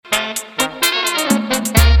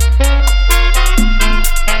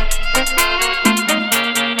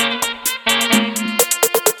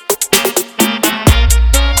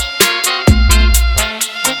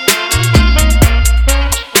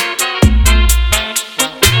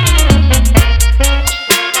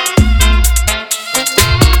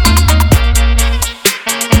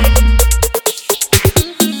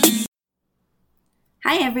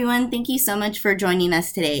thank you so much for joining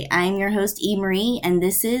us today. I'm your host, E. Marie, and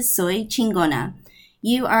this is Soy Chingona.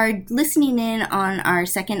 You are listening in on our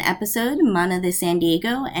second episode, Mana de San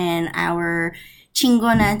Diego, and our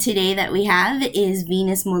Chingona today that we have is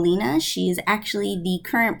Venus Molina. She is actually the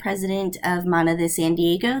current president of Mana de San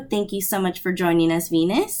Diego. Thank you so much for joining us,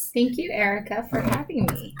 Venus. Thank you, Erica, for having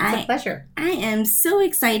me. It's a pleasure. I am so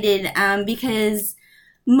excited because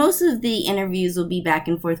most of the interviews will be back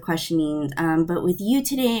and forth questioning, but with you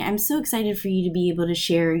today, I'm so excited for you to be able to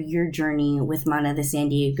share your journey with Mana de San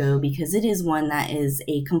Diego because it is one that is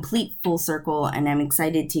a complete full circle, and I'm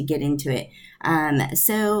excited to get into it.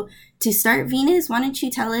 So to start, Venus, why don't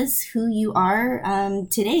you tell us who you are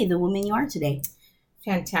today, the woman you are today?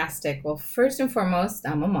 Fantastic. Well, first and foremost,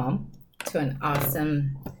 I'm a mom to an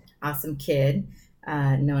awesome kid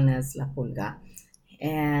known as La Pulga,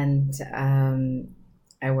 and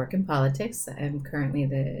I work in politics. I'm currently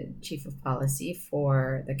the chief of policy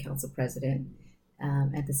for the council president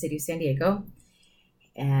at the city of San Diego.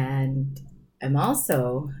 And I'm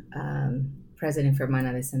also president for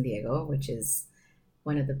Mana de San Diego, which is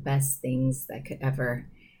one of the best things that could ever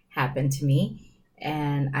happen to me.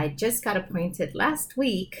 And I just got appointed last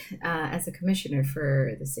week as a commissioner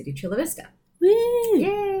for the city of Chula Vista. Woo!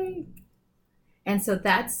 Yay! And so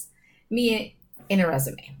that's me in a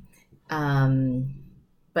resume.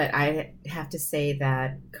 But I have to say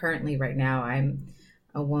that currently right now, I'm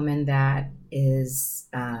a woman that is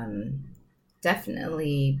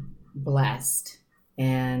definitely blessed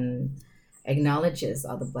and acknowledges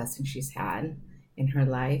all the blessings she's had in her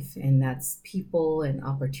life. And that's people and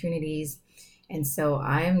opportunities. And so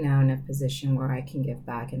I am now in a position where I can give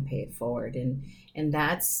back and pay it forward. And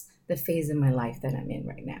that's the phase in my life that I'm in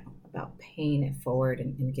right now, about paying it forward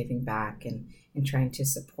and giving back and trying to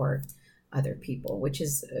support other people, which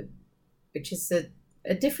is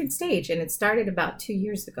a different stage. And it started about 2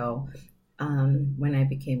 years ago when I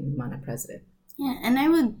became Mana president. Yeah, and I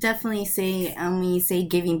would definitely say when you say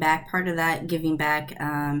giving back, part of that giving back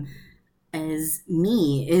is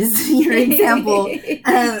me, is your example.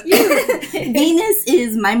 Venus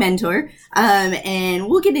is my mentor, and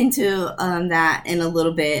we'll get into that in a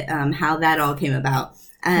little bit, how that all came about.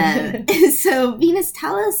 So Venus,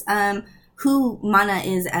 tell us who Mana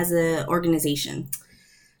is as an organization.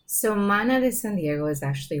 So Mana de San Diego is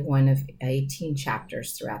actually one of 18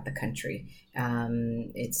 chapters throughout the country.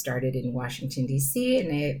 It started in Washington, D.C., and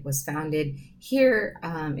it was founded here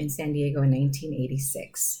in San Diego in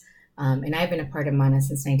 1986. And I've been a part of Mana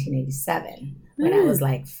since 1987 when I was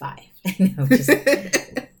like 5. No,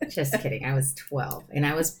 just kidding. I was 12. And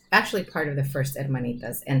I was actually part of the first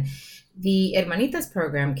Hermanitas. And the Hermanitas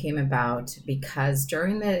program came about because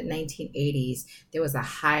during the 1980s, there was a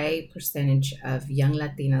high percentage of young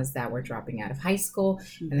Latinas that were dropping out of high school,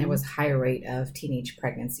 and there was a high rate of teenage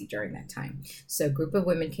pregnancy during that time. So a group of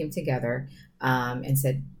women came together and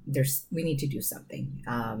said, we need to do something.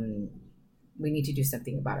 We need to do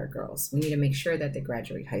something about our girls. We need to make sure that they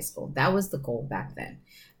graduate high school. That was the goal back then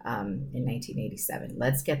in 1987.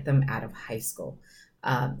 Let's get them out of high school.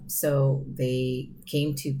 So they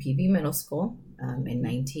came to PB Middle School in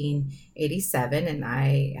 1987, and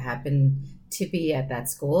I happened to be at that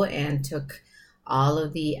school and took all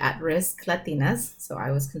of the at-risk Latinas. So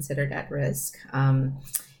I was considered at risk,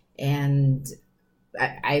 and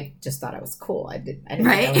I just thought I was cool. I didn't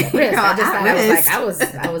right? think I was at risk. I just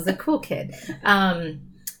thought I was a cool kid.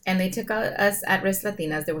 And they took us at-risk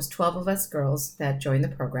Latinas. There was 12 of us girls that joined the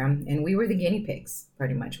program, and we were the guinea pigs,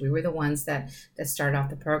 pretty much. We were the ones that started off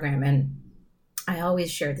the program. And I always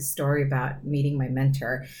share the story about meeting my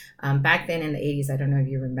mentor. Back then in the 80s, I don't know if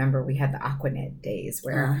you remember, we had the Aquanet days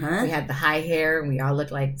where we had the high hair and we all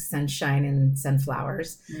looked like sunshine and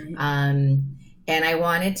sunflowers. And I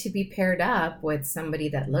wanted to be paired up with somebody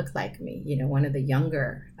that looked like me, one of the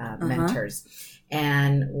younger mentors.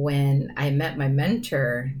 And when I met my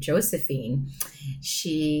mentor, Josephine,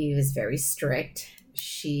 she was very strict.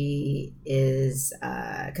 She is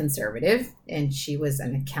conservative, and she was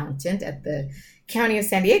an accountant at the County of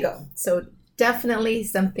San Diego. So definitely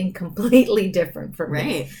something completely different for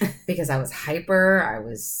me, because I was hyper, I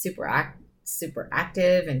was super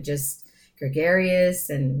active and just gregarious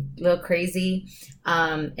and a little crazy.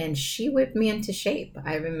 And she whipped me into shape.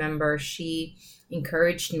 I remember she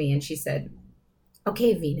encouraged me and she said,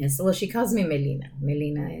 okay, Venus. Well, she calls me Molina.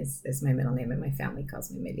 Molina is my middle name, and my family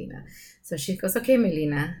calls me Molina. So she goes, okay,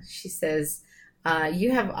 Molina. She says,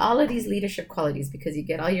 you have all of these leadership qualities because you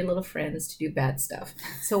get all your little friends to do bad stuff.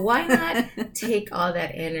 So why not take all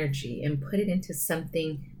that energy and put it into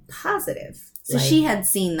something positive. So she had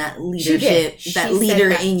seen that leadership, that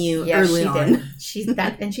leader in you early on. She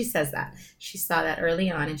says that. She saw that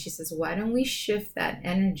early on, and she says, why don't we shift that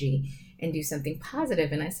energy and do something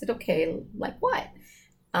positive? And I said, okay, like what?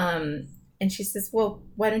 And she says, well,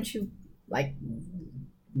 why don't you like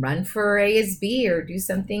run for ASB or do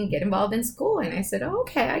something, get involved in school? And I said, oh,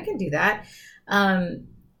 okay, I can do that.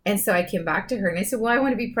 And so I came back to her and I said, well, I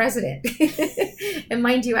want to be president. And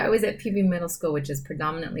mind you, I was at PB Middle School, which is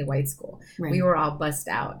predominantly white school. Right. We were all bussed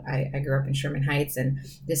out. I grew up in Sherman Heights, and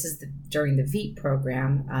this is during the VEET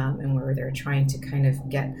program, and where they're trying to kind of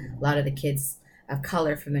get a lot of the kids of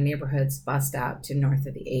color from the neighborhoods bussed out to north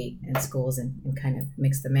of the 8 in schools and kind of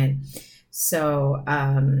mix them in. So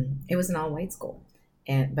it was an all-white school.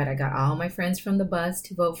 But I got all my friends from the bus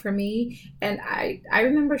to vote for me. And I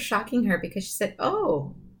remember shocking her because she said,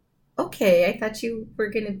 oh, okay, I thought you were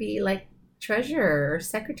going to be like treasurer or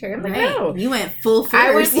secretary. I'm like, no. You went full force.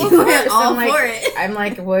 I went full force. Went all for it. I'm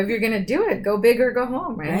like, well, if you're going to do it, go big or go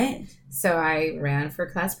home, right? So I ran for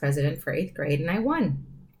class president for 8th grade and I won.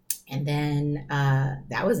 And then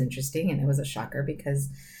that was interesting. And it was a shocker because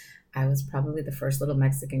I was probably the first little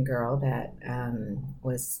Mexican girl that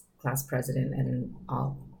was class president at an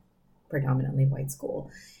all predominantly white school.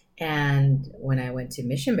 And when I went to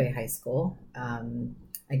Mission Bay High School,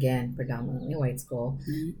 again, predominantly white school,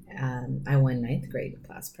 I won 9th grade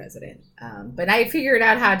class president. But I figured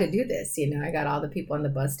out how to do this. You know, I got all the people on the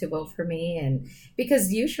bus to vote for me. And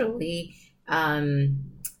because usually,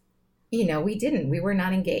 you know, we were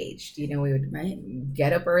not engaged. You know, we would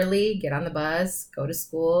get up early, get on the bus, go to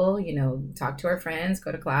school, you know, talk to our friends,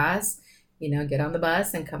 go to class, you know, get on the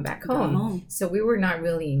bus and come back home. So we were not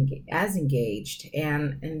really as engaged.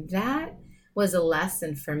 And that was a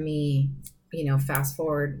lesson for me, you know, fast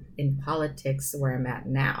forward in politics where I'm at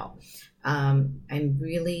now. I'm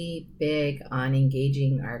really big on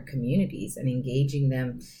engaging our communities and engaging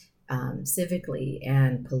them civically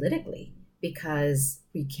and politically, because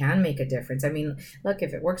we can make a difference. I mean, look,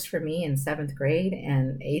 if it works for me in 7th grade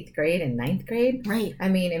and 8th grade and 9th grade, I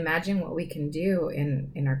mean, imagine what we can do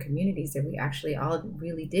in our communities if we actually all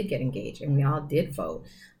really did get engaged and we all did vote.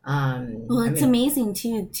 Well, it's amazing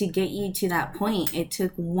too, to get you to that point. It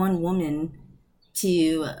took one woman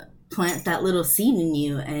to plant that little seed in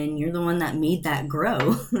you, and you're the one that made that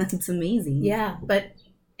grow. That's amazing. Yeah,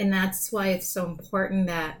 and that's why it's so important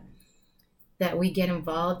that we get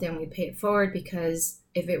involved and we pay it forward, because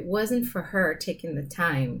if it wasn't for her taking the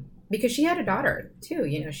time, because she had a daughter too,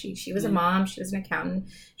 you know, she was a mom, she was an accountant,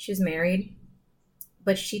 she was married,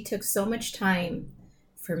 but she took so much time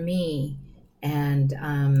for me. And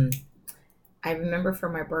I remember for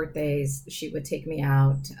my birthdays, she would take me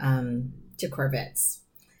out to Corvettes.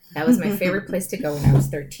 That was my favorite place to go when I was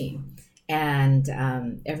 13.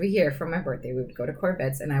 And every year for my birthday, we would go to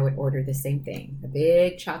Corvettes and I would order the same thing, a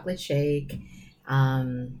big chocolate shake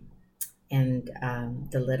and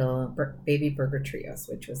the little baby burger trios,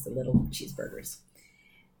 which was the little cheeseburgers.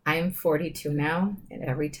 I'm 42 now, and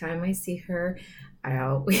every time I see her,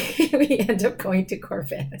 we end up going to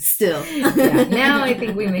Corvette. Still. Yeah, now I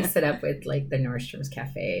think we mix it up with like the Nordstrom's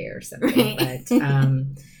Cafe or something. Right.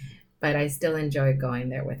 But I still enjoy going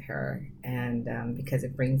there with her, and because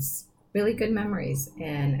it brings really good memories.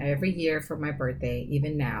 And every year for my birthday,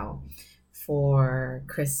 even now, for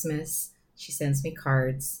Christmas, she sends me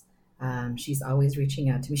cards. She's always reaching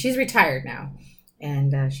out to me. She's retired now,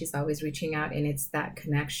 and she's always reaching out. And it's that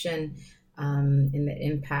connection and the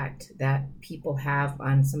impact that people have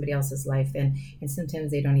on somebody else's life. And sometimes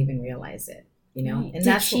they don't even realize it, you know. And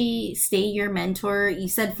did she stay your mentor, you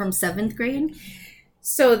said, from 7th grade?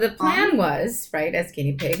 So the plan was, right, as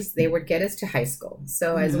guinea pigs, they would get us to high school.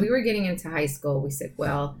 So as we were getting into high school, we said,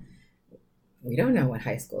 well, we don't know what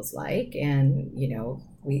high school is like. And, you know,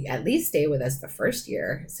 we at least stay with us the first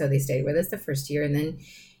year. So they stayed with us the first year. And then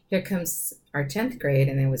here comes our 10th grade,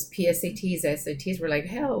 and it was PSATs, SATs. We're like,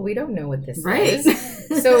 hell, we don't know what this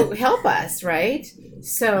is. So help us, right?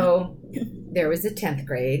 So there was the 10th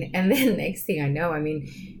grade. And then next thing I know, I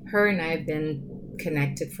mean, her and I have been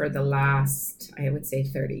connected for the last, I would say,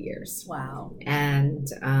 30 years. Wow. And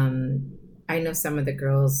I know some of the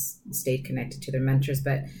girls stayed connected to their mentors,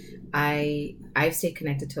 but I've stayed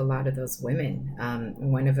connected to a lot of those women.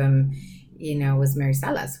 One of them, you know, was Mary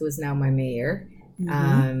Salas, who is now my mayor.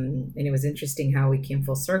 And it was interesting how we came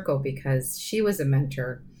full circle, because she was a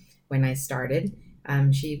mentor when I started.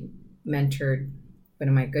 She mentored one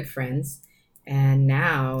of my good friends, and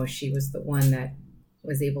now she was the one that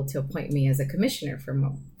was able to appoint me as a commissioner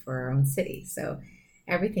for our own city. So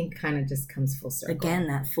everything kind of just comes full circle. Again,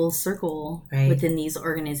 that full circle within these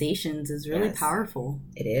organizations is really powerful.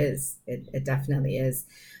 It is. It definitely is.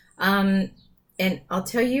 And I'll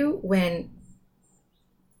tell you when,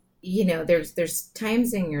 there's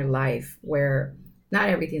times in your life where not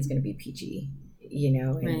everything's going to be peachy,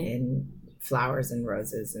 Right. and flowers and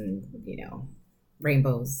roses and,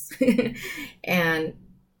 rainbows. and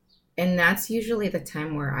and that's usually the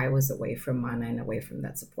time where I was away from Mana and away from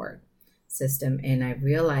that support system. And I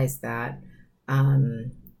realized that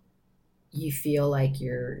um, you feel like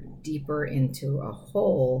you're deeper into a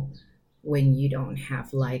hole when you don't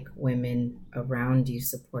have like women around you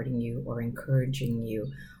supporting you or encouraging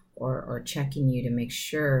you or checking you to make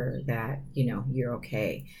sure that you're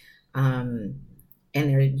okay. um,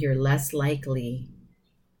 and you're less likely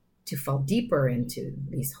to fall deeper into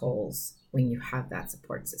these holes when you have that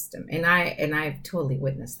support system. And I've totally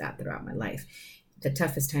witnessed that throughout my life. The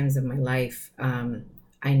toughest times of my life,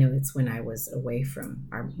 I know it's when I was away from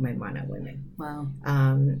my Mana women. Wow.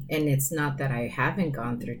 And it's not that I haven't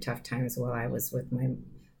gone through tough times while I was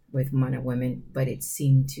with Mana women, but it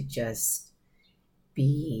seemed to just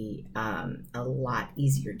be a lot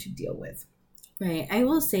easier to deal with. Right. I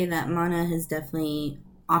will say that Mana has definitely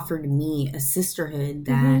offered me a sisterhood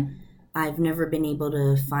that Mm-hmm. I've never been able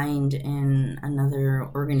to find in another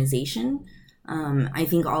organization. I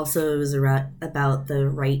think also it was about the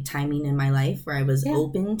right timing in my life where I was Yeah.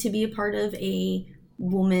 open to be a part of a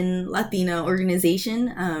woman Latina organization.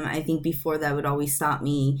 I think before that would always stop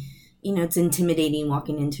me. It's intimidating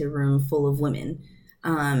walking into a room full of women.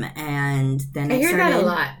 And then I I hear that a started,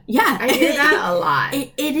 lot. yeah, I hear that a lot.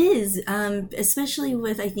 it is, especially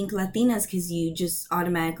with, I think, Latinas, because you just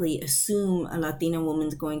automatically assume a Latina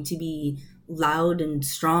woman's going to be loud and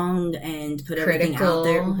strong and put everything out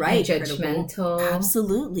there. Critical and Right, critical. judgmental.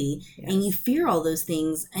 Absolutely. And you Yes. fear all those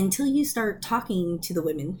things until you start talking to the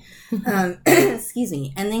women. Excuse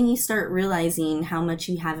me. And then you start realizing how much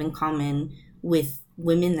you have in common with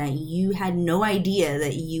women that you had no idea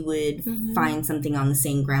that you would Mm-hmm. find something on the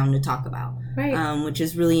same ground to talk about, Right. which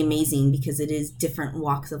is really amazing because it is different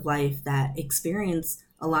walks of life that experience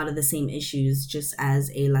a lot of the same issues just as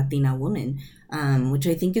a Latina woman, which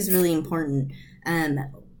I think is really important. Um,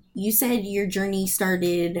 you said your journey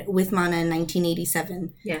started with Mana in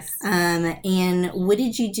 1987. Yes. And what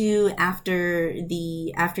did you do after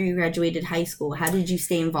you graduated high school? How did you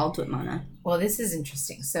stay involved with Mana? Well, this is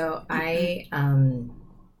interesting. So I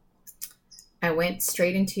went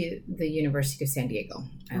straight into the University of San Diego.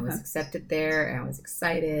 I Okay. was accepted there and I was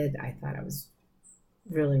excited. I thought I was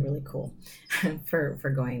really, really cool for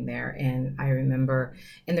going there. And I remember,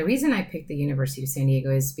 and the reason I picked the University of San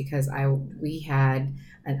Diego is because we had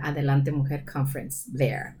an Adelante Mujer conference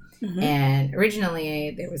there. Mm-hmm. And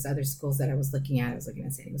originally there was other schools that I was looking at. I was looking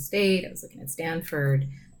at San Diego State. I was looking at Stanford,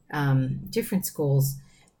 different schools.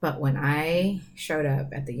 But when I showed up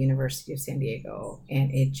at the University of San Diego,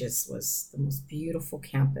 and it just was the most beautiful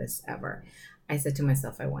campus ever, I said to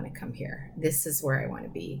myself, I want to come here. This is where I want to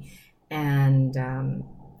be. And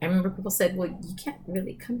I remember people said, well, you can't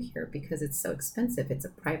really come here because it's so expensive. It's a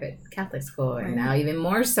private Catholic school. And now even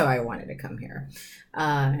more so, I wanted to come here.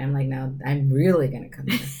 And I'm like, no, I'm really going to come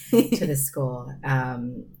here to this school.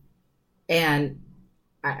 And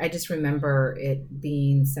I just remember it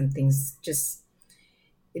being something just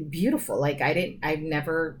beautiful. Like I've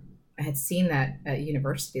never had seen that at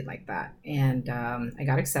university like that. And I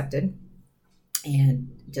got accepted. And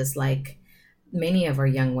just like many of our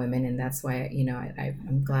young women, and that's why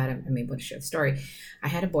I'm glad I'm able to share the story. I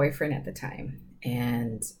had a boyfriend at the time,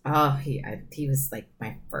 and he was like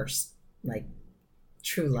my first like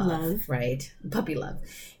true love, right? Puppy love.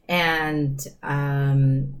 And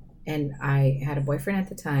I had a boyfriend at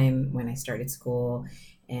the time when I started school.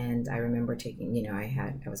 And I remember taking,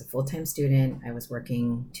 I was a full-time student. I was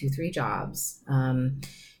working 2, 3 jobs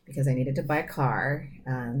because I needed to buy a car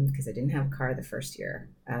because I didn't have a car the first year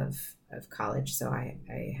of college. So I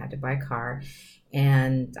had to buy a car.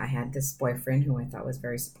 And I had this boyfriend who I thought was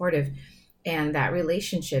very supportive. And that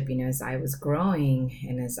relationship, as I was growing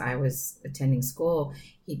and as I was attending school,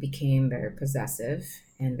 he became very possessive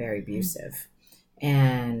and very abusive.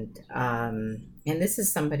 And this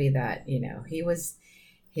is somebody that,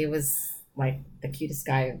 he was like the cutest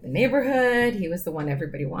guy of the neighborhood. He was the one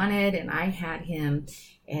everybody wanted. And I had him,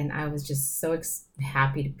 and I was just so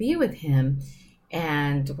happy to be with him.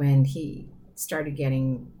 And when he started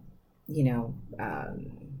getting,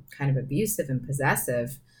 kind of abusive and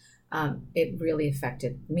possessive, it really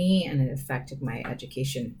affected me and it affected my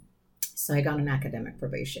education. So I got on academic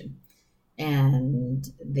probation. And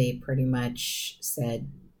they pretty much said,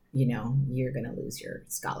 you're going to lose your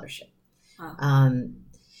scholarship. Wow.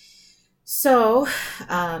 So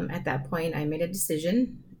at that point, I made a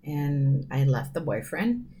decision and I left the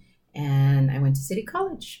boyfriend and I went to City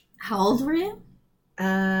College. How old were you?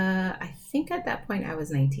 I think at that point I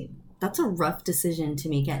was 19. That's a rough decision to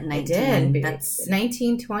make at 19. I did. That's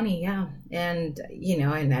 19, 20, yeah. And,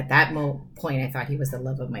 and at that point, I thought he was the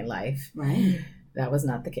love of my life. right. That was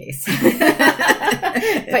not the case. But,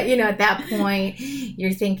 at that point,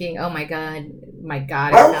 you're thinking, oh, my God,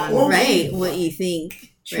 I found Right. What you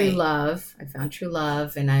think. true Right. love. I found true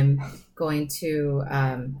love, and I'm going to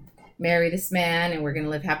marry this man, and we're going to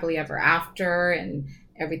live happily ever after, and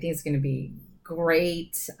everything's going to be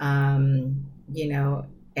great, and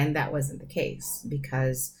that wasn't the case,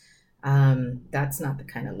 because that's not the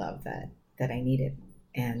kind of love that I needed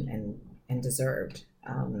and deserved.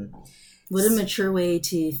 What a mature way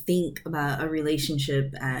to think about a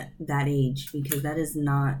relationship at that age, because that is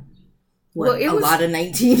not what lot of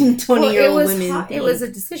 19, 20-year-old women think. It was a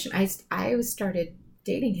decision. I started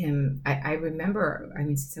dating him. I remember,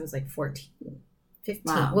 since I was like 14, 15.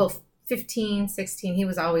 Wow. Well, 15, 16. He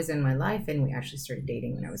was always in my life, and we actually started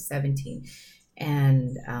dating when I was 17.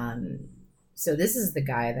 And so this is the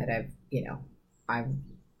guy that I've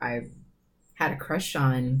had a crush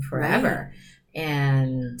on forever. Right.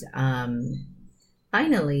 And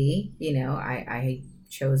finally, I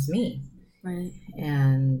chose me. Right.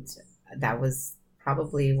 And that was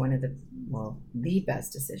probably the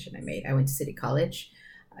best decision I made. I went to City College,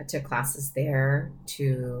 took classes there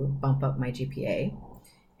to bump up my GPA.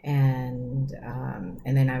 And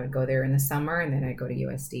then I would go there in the summer, and then I'd go to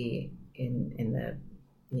USD in the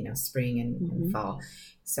spring and fall.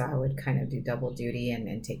 So I would kind of do double duty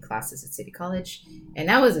and take classes at City College, and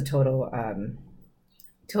that was a total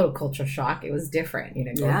cultural shock. It was different,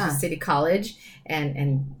 going to City College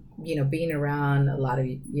and being around a lot of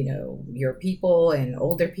your people and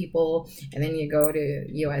older people, and then you go to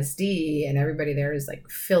USD and everybody there is like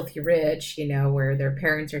filthy rich, where their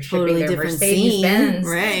parents are shipping their Mercedes Benz,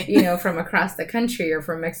 right. From across the country or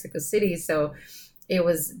from Mexico City. So it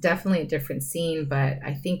was definitely a different scene, but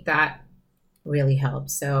I think that really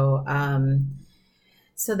helped. So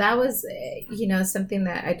so that was something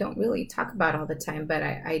that I don't really talk about all the time, but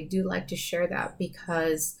I do like to share that,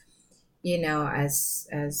 because as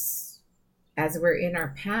we're in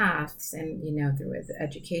our paths and through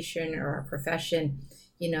education or our profession,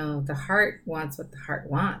 the heart wants what the heart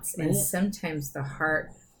wants, right. And sometimes the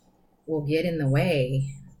heart will get in the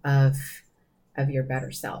way of your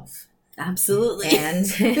better self. Absolutely. And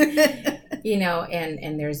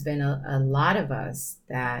and there's been a lot of us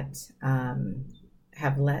that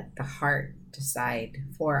have let the heart decide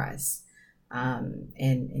for us,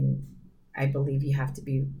 and I believe you have to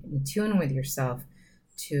be in tune with yourself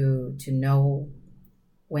to know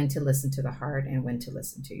when to listen to the heart and when to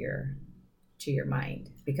listen to your mind,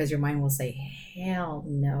 because your mind will say, hell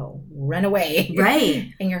no, run away,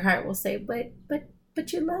 right. And your heart will say, but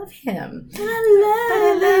you love him. But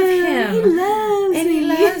I love him. He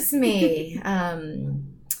loves me.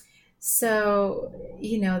 So,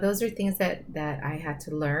 those are things that I had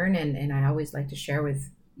to learn, and I always like to share with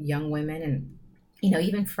young women and,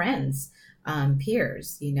 even friends,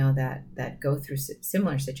 peers, that go through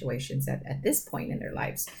similar situations at this point in their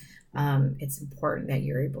lives. It's important that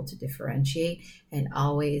you're able to differentiate and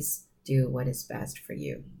always do what is best for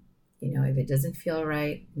you. If it doesn't feel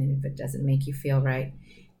right, and if it doesn't make you feel right,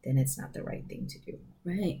 then it's not the right thing to do.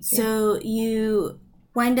 Right. Yeah. So you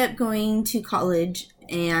wind up going to college,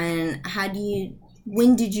 and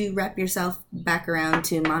when did you wrap yourself back around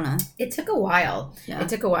to Mana? It took a while. Yeah. It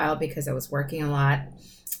took a while because I was working a lot,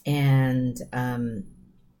 and I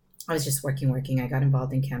was just working. I got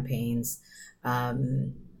involved in campaigns.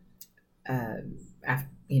 When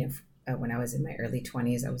I was in my early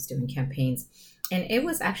 20s, I was doing campaigns. And it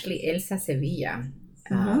was actually Elsa Sevilla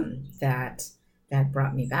that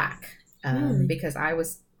brought me back, because I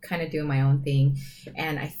was kind of doing my own thing.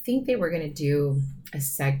 And I think they were going to do a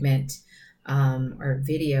segment or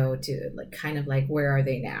video to kind of where are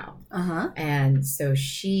they now? Uh-huh. And so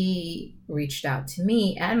she reached out to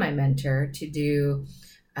me and my mentor to do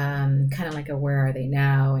kind of like a where are they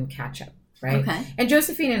now and catch up. Right. Okay. And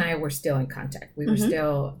Josephine and I were still in contact. We were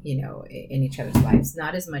still, in each other's lives,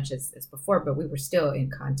 not as much as before, but we were still in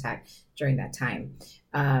contact during that time.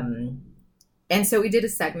 And so we did a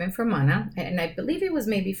segment for Mana, and I believe it was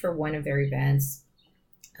maybe for one of their events,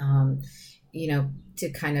 to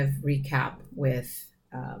kind of recap with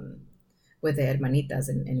the Hermanitas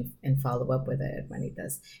and follow up with the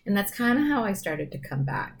Hermanitas. And that's kind of how I started to come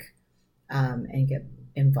back and get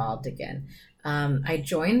involved again. I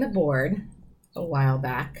joined the board a while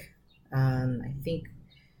back. I think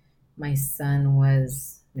my son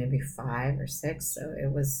was maybe 5 or 6, so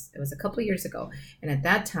it was a couple of years ago. And at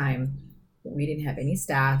that time, we didn't have any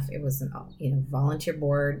staff. It was an volunteer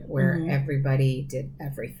board where everybody did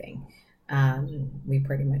everything. We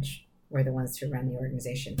pretty much were the ones to run the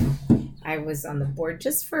organization. I was on the board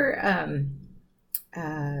just for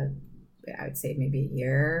I would say maybe a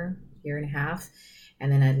year and a half,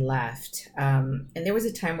 and then I left. And there was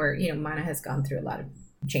a time where Mana has gone through a lot of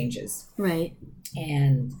changes, right?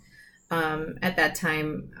 And at that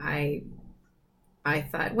time, I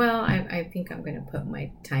thought, well, I think I'm going to put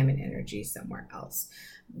my time and energy somewhere else,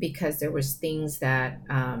 because there was things that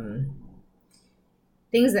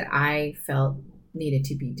I felt needed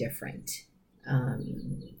to be different.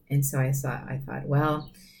 And so I thought,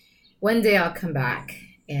 well, one day I'll come back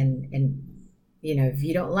and if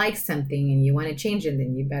you don't like something and you want to change it,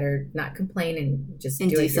 then you better not complain and just do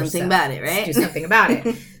it yourself. Something about it, right? Just do something about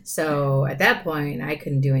it. So at that point, I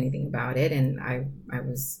couldn't do anything about it, and I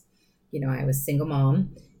was single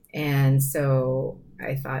mom, and so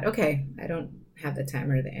I thought, okay, I don't have the time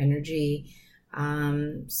or the energy,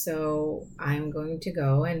 so I'm going to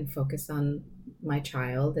go and focus on my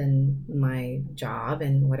child and my job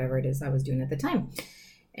and whatever it is I was doing at the time.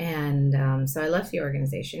 And so I left the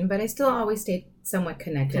organization, but I still always stayed somewhat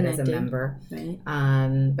connected as a member, right?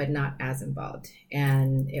 But not as involved.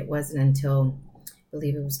 And it wasn't until, I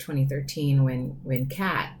believe it was 2013, when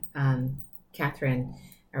Catherine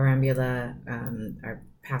Arambula, our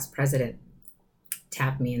past president,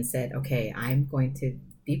 tapped me and said, okay, I'm going to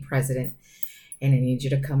be president, and I need you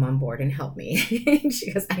to come on board and help me.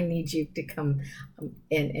 She goes, I need you to come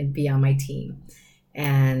and be on my team.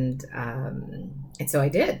 And so I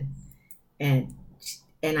did. And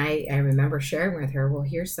I remember sharing with her, well,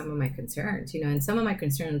 here's some of my concerns, and some of my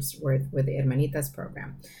concerns were with the Hermanitas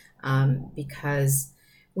program, because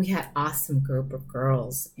we had awesome group of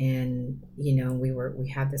girls, and we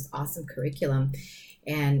had this awesome curriculum,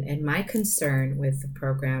 and my concern with the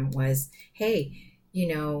program was, hey,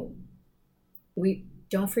 we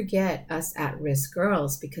don't forget us at-risk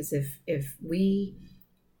girls, because if we,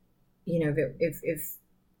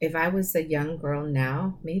 if I was a young girl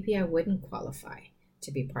now, maybe I wouldn't qualify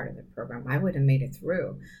to be part of the program. I would have made it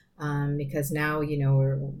through, because now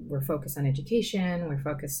we're focused on education. We're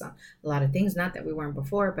focused on a lot of things. Not that we weren't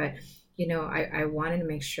before, but I wanted to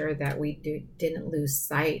make sure that we didn't lose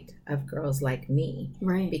sight of girls like me,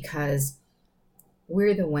 right? Because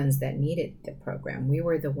we're the ones that needed the program. We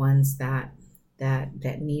were the ones that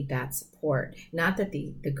need that support. Not that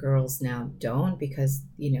the girls now don't, because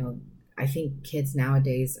I think kids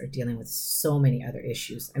nowadays are dealing with so many other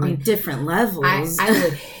issues. I mean, on different levels. I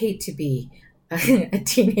would hate to be a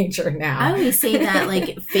teenager now. I always say that,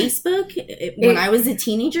 like, Facebook, when I was a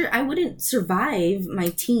teenager, I wouldn't survive my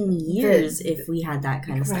teen years if we had that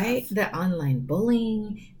kind of stuff. Right? The online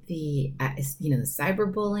bullying, the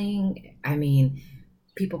cyberbullying. I mean,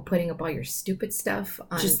 people putting up all your stupid stuff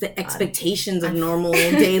on, just the expectations of normal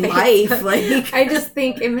day life. Like, I just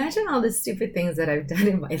think, imagine all the stupid things that I've done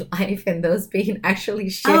in my life, and those being actually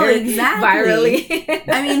shared virally.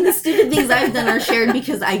 I mean, the stupid things I've done are shared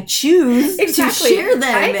because I choose to share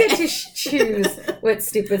them. I get to choose what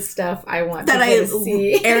stupid stuff I want that I to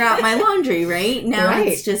see. Air out my laundry. Right now,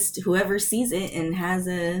 it's just whoever sees it and has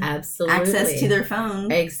access to their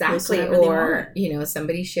phone. Exactly, or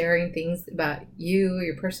somebody sharing things about you,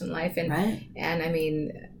 your personal life, and I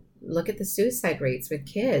mean, look at the suicide rates with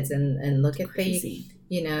kids, and look at the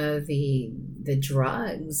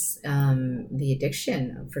drugs, the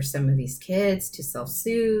addiction for some of these kids to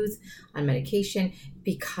self-soothe on medication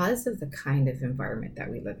because of the kind of environment that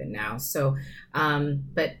we live in now. So,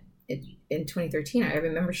 but in 2013, I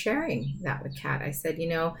remember sharing that with Kat. I said,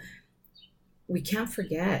 we can't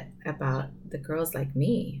forget about the girls like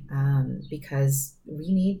me, because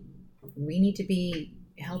we need to be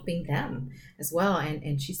helping them as well.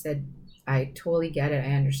 And she said, I totally get it.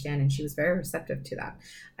 I understand. And she was very receptive to that.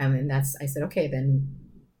 And I said, okay, then,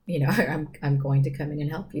 I'm going to come in and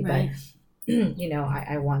help you. Right. But,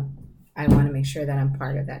 I want to make sure that I'm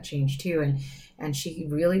part of that change too. And she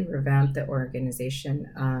really revamped the organization.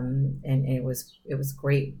 And it was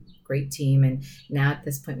great team. And now at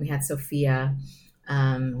this point we had Sophia,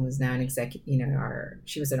 who's now an executive,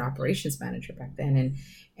 she was an operations manager back then.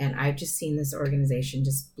 And I've just seen this organization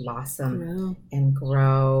just blossom and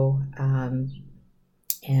grow.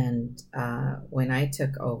 And when I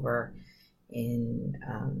took over in,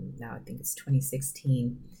 now I think it's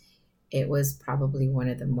 2016, it was probably one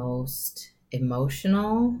of the most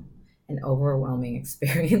emotional and overwhelming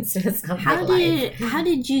experiences of my life. How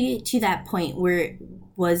did you get to that point? Where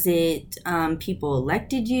was it people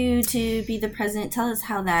elected you to be the president? Tell us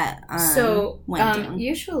how that went down.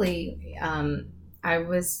 Usually, I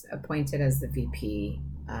was appointed as the VP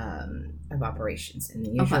of operations, and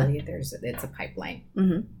usually it's a pipeline.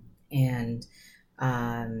 Mm-hmm. And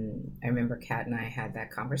I remember Kat and I had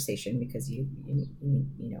that conversation because you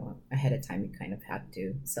know, ahead of time you kind of had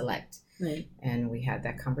to select, right? And we had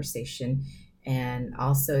that conversation, and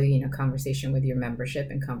also, you know, conversation with your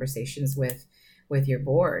membership and conversations with your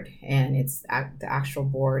board, and it's the actual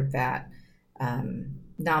board that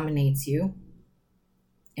nominates you,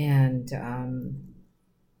 and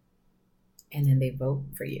then they vote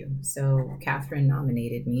for you. So Catherine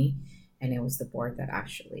nominated me, and it was the board that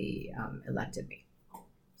actually elected me.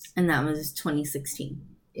 And that was 2016.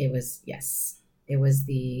 It was, yes. It was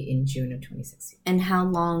in June of 2016. And how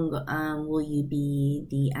long will you be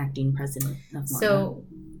the acting president of Molina? So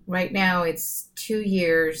right now it's 2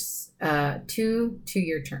 years,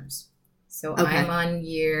 two-year terms. So okay. I'm on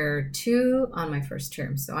year 2 on my first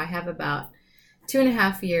term. So I have about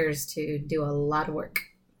 2.5 years to do a lot of work.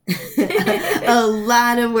 A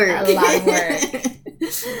lot of work. A lot of work.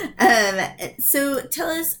 So tell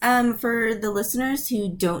us, for the listeners who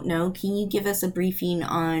don't know, can you give us a briefing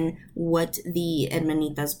on what the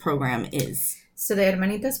Hermanitas program is? So the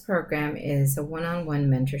Hermanitas program is a one-on-one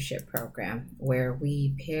mentorship program where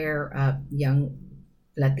we pair up young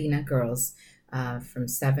Latina girls from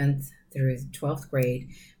 7th through 12th grade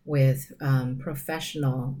with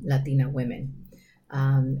professional Latina women.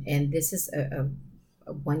 And this is a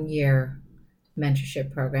 1-year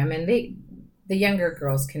mentorship program, and the younger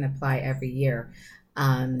girls can apply every year,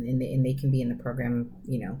 and they can be in the program,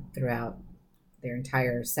 you know, throughout their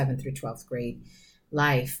entire 7th through 12th grade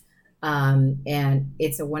life. And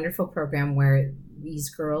it's a wonderful program where these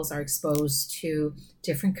girls are exposed to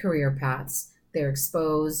different career paths. They're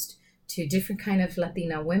exposed to different kind of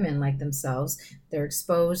Latina women like themselves. They're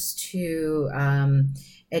exposed to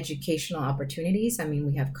educational opportunities. I mean,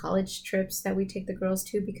 we have college trips that we take the girls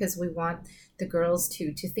to because we want the girls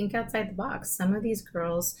to think outside the box. Some of these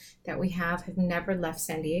girls that we have never left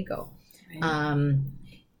San Diego. Right.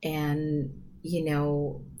 And, you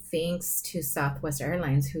know, thanks to Southwest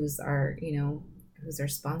Airlines, who's our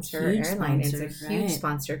sponsor huge airline. Sponsor, it's a huge right.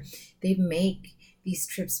 sponsor. They make these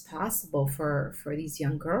trips possible for these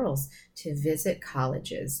young girls to visit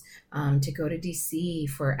colleges, to go to DC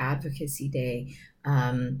for Advocacy Day.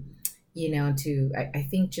 I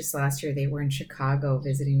think just last year they were in Chicago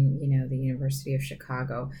visiting, you know, the University of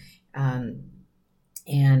Chicago. And,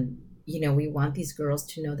 you know, we want these girls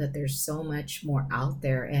to know that there's so much more out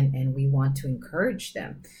there, and we want to encourage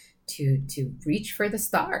them to reach for the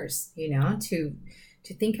stars, you know, to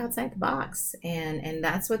think outside the box. And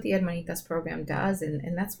that's what the Hermanitas program does.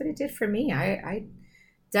 And that's what it did for me. I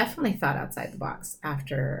definitely thought outside the box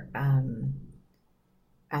after I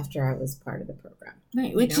was part of the program.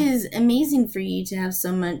 Right, which is amazing for you to have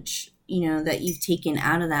so much, you know, that you've taken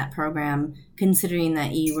out of that program, considering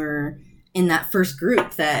that you were in that first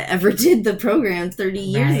group that ever did the program 30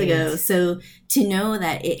 years ago. So to know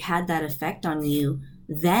that it had that effect on you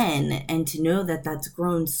then, and to know that that's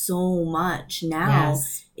grown so much now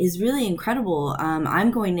is really incredible. I'm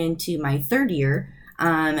going into my 3rd year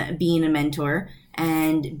being a mentor.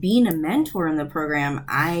 And being a mentor in the program,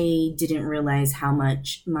 I didn't realize how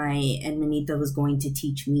much my Hermanita was going to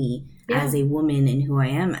teach me as a woman and who I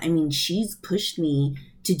am. I mean, she's pushed me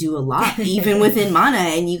to do a lot, even within Mana.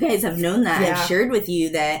 And you guys have known that. I've shared with you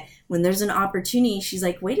that when there's an opportunity, she's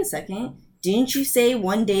like, wait a second. Didn't you say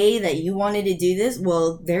one day that you wanted to do this?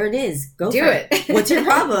 Well, there it is. Go do it. What's your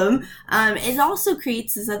problem? It also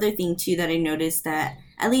creates this other thing, too, that I noticed that,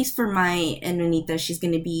 at least for my Hermanita, she's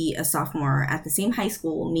going to be a sophomore at the same high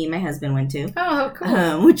school me and my husband went to. Oh,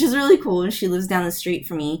 cool. Which is really cool. And she lives down the street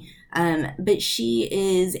from me. But she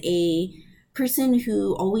is a person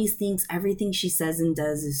who always thinks everything she says and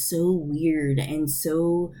does is so weird and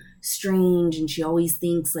so strange. And she always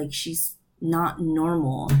thinks like she's not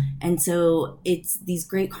normal. And so it's these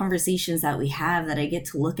great conversations that we have that I get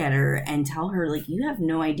to look at her and tell her, like, you have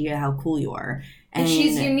no idea how cool you are. And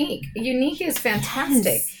she's unique. Unique is fantastic.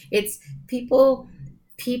 Yes. It's people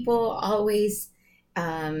always,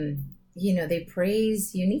 they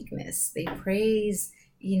praise uniqueness. They praise,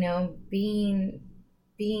 being,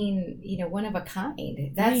 one of a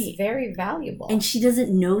kind. That's very valuable. And she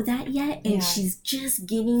doesn't know that yet. And she's just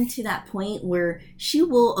getting to that point where she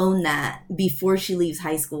will own that before she leaves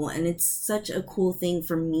high school. And it's such a cool thing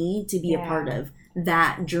for me to be a part of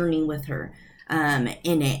that journey with her.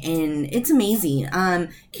 In it, and it's amazing. Can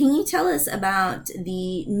you tell us about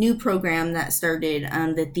the new program that started,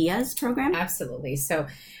 the Tias program? Absolutely. So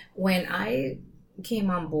when I came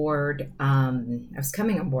on board, I was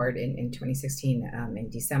coming on board in 2016 in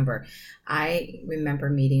December. I remember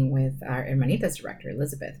meeting with our Hermanitas director,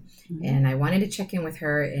 Elizabeth, and I wanted to check in with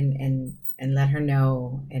her and let her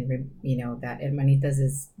know that Hermanitas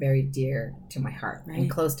is very dear to my heart and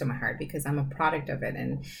close to my heart because I'm a product of it,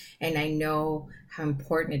 and I know how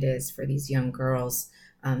important it is for these young girls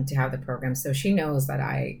to have the program. So she knows that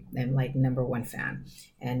I am like number one fan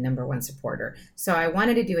and number one supporter. So I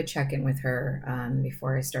wanted to do a check-in with her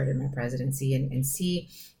before I started my presidency and see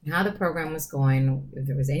how the program was going, if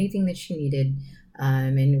there was anything that she needed,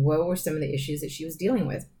 and what were some of the issues that she was dealing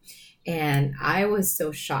with. And I was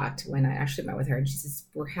so shocked when I actually met with her, and she says,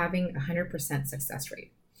 we're having 100% success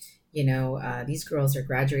rate. These girls are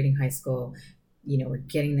graduating high school, we're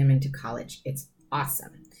getting them into college. It's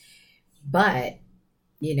awesome. But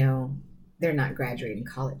they're not graduating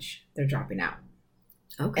college. They're dropping out.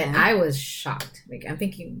 Okay. And I was shocked. Like, I'm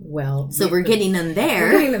thinking, well... So we're getting them there.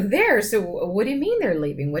 We're getting them there. So what do you mean they're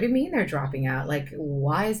leaving? What do you mean they're dropping out? Like,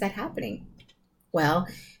 why is that happening? Well,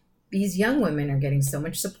 these young women are getting so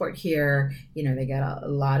much support here. They got a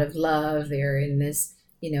lot of love. They're in this,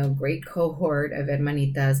 great cohort of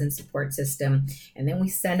hermanitas and support system. And then we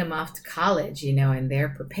send them off to college, and they're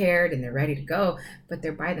prepared and they're ready to go, but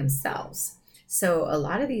they're by themselves. So a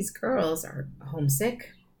lot of these girls are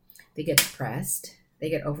homesick. They get depressed. They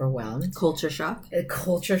get overwhelmed. Culture shock.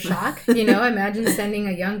 Culture shock. Imagine sending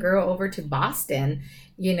a young girl over to Boston,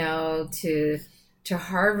 to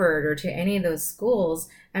Harvard or to any of those schools.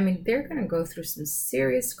 I mean, they're going to go through some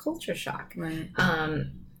serious culture shock. Right.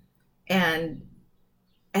 And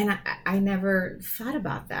I never thought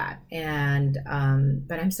about that. And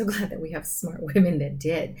but I'm so glad that we have smart women that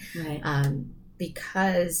did. Right.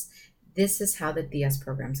 Because this is how the DS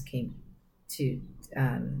programs came to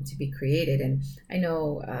be created. And I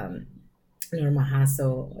know Norma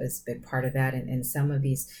Hasso is a big part of that, and some of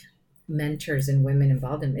these mentors and women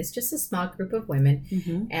involved in it. It's just a small group of women.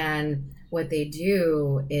 Mm-hmm. And what they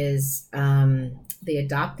do is they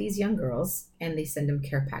adopt these young girls and they send them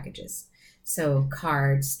care packages. So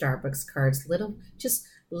cards, Starbucks cards,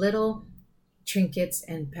 little trinkets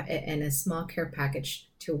and a small care package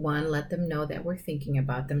to, one, let them know that we're thinking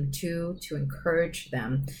about them, two, to encourage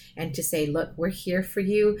them and to say, look, we're here for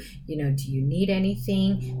you. Do you need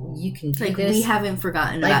anything? You can do this. We haven't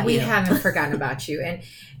forgotten about you. We haven't forgotten about you.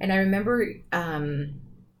 And I remember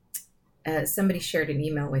somebody shared an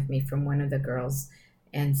email with me from one of the girls,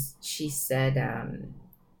 and she said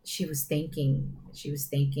she was thanking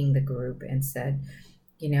the group and said,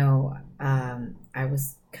 I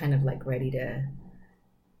was kind of like ready to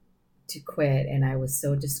quit, and I was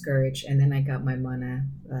so discouraged, and then I got my Mana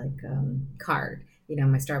card,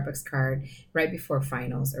 my Starbucks card right before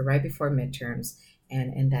finals or right before midterms,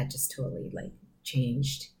 and that just totally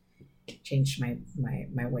changed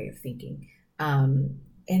my way of thinking. And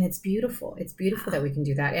it's beautiful that we can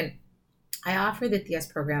do that. And I offer the DS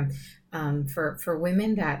program for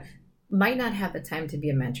women that might not have the time to be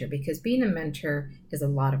a mentor, because being a mentor is a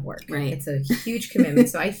lot of work. Right. It's a huge commitment.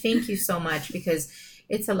 So I thank you so much, because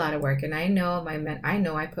it's a lot of work. And I know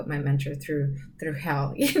I put my mentor through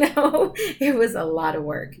hell. It was a lot of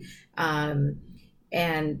work.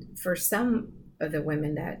 And for some of the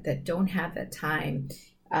women that don't have that time,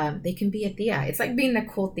 they can be a tia. It's like being the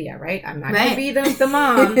cool tia, right? I'm not going to be the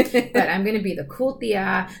mom, but I'm going to be the cool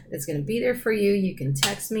tia that's going to be there for you. You can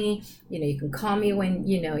text me, you can call me when,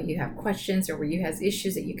 you have questions or where you have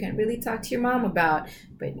issues that you can't really talk to your mom about,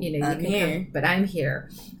 but you can come, but I'm here.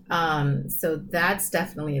 So that's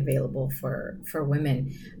definitely available for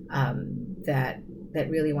women that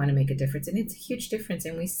really want to make a difference. And it's a huge difference.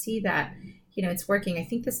 And we see that, it's working. I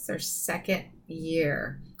think this is our second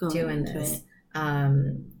year doing this.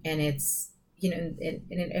 And it's,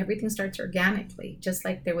 and everything starts organically, just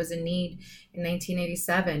like there was a need in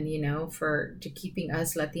 1987, to keeping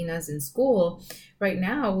us Latinas in school. Right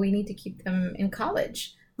now, we need to keep them in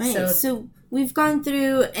college. Right. So we've gone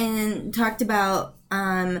through and talked about,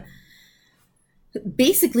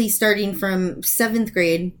 basically starting from 7th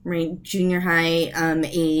grade, right, junior high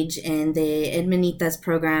age, and the Hermanitas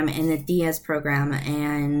program and the DS program.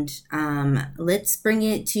 And let's bring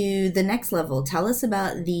it to the next level. Tell us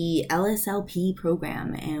about the LSLP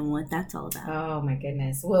program and what that's all about. Oh, my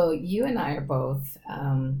goodness. Well, you and I are both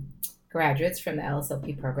graduates from the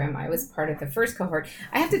LSLP program. I was part of the first cohort.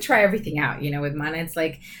 I have to try everything out, with Mana. It's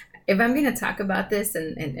like, if I'm going to talk about this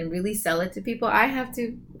and really sell it to people, I have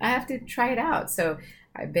to try it out. So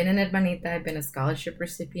I've been an Hermanita, I've been a scholarship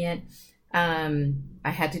recipient. I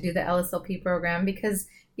had to do the LSLP program because,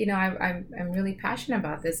 I'm really passionate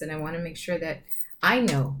about this, and I want to make sure that I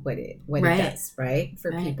know what it does, right,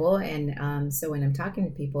 for people. And so when I'm talking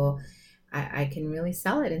to people, I can really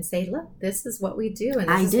sell it and say, look, this is what we do, and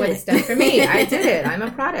this is what it's done for me. I did it. I'm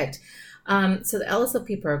a product. So the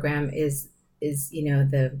LSLP program is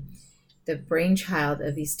the brainchild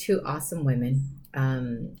of these two awesome women,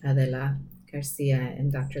 Adela Garcia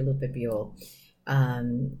and Dr. Lupe Buell.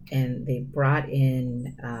 And they brought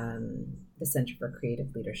in the Center for Creative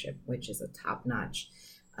Leadership, which is a top-notch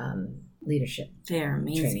leadership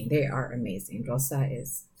training. They are amazing. Rosa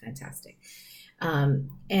is fantastic.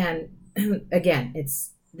 And again,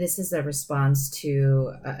 this is a response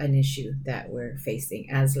to an issue that we're facing.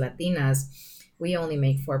 As Latinas, we only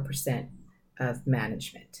make 4% of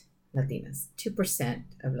management. Latinas, 2%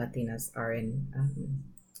 of Latinas are in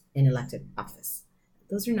elected office.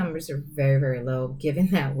 Those numbers are very, very low, given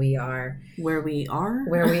that we are where we are.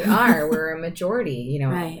 We're a majority,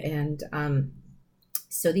 Right. And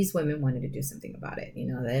so these women wanted to do something about it.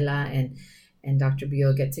 Adela and Dr.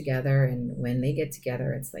 Buell get together, and when they get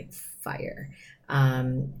together, it's like fire.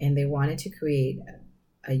 And they wanted to create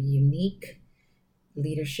a unique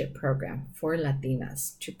leadership program for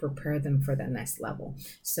Latinas to prepare them for the next level.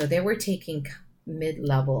 So they were taking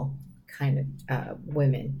mid-level kind of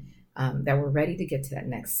women that were ready to get to that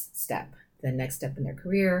next step, the next step in their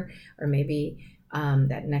career, or maybe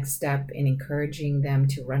that next step in encouraging them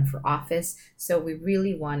to run for office. So we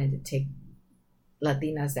really wanted to take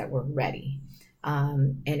Latinas that were ready.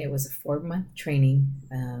 And it was a 4-month training,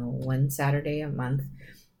 one Saturday a month.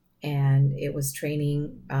 And it was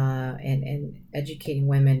training and educating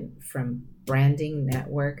women from branding,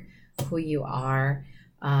 network, who you are.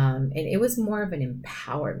 And it was more of an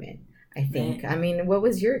empowerment, I think. Right. I mean, what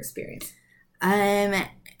was your experience?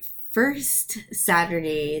 First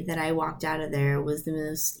Saturday that I walked out of there was the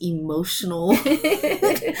most emotional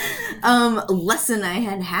lesson I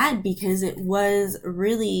had, because it was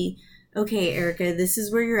really, okay, Erica, this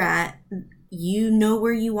is where you're at. You know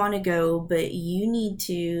where you want to go, but you need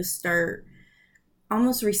to start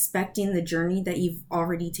almost respecting the journey that you've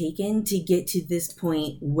already taken to get to this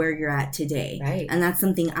point where you're at today. Right. And that's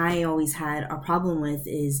something I always had a problem with,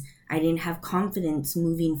 is I didn't have confidence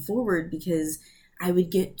moving forward because I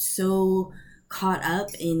would get so caught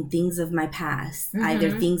up in things of my past,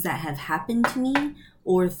 either things that have happened to me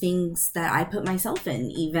or things that I put myself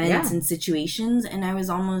in, events and situations. And I was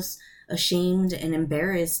almost ashamed and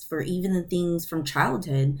embarrassed for even the things from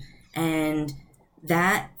childhood. And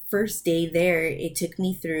that first day there, it took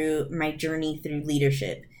me through my journey through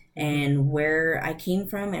leadership and where I came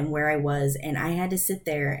from and where I was. And I had to sit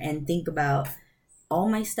there and think about all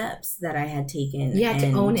my steps that I had taken. You had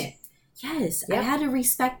to own it. Yes, yep. I had to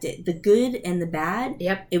respect it, the good and the bad.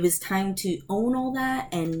 Yep. It was time to own all that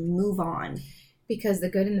and move on. Because the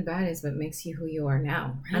good and the bad is what makes you who you are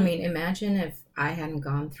now. Right. I mean, imagine if I hadn't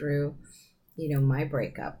gone through, my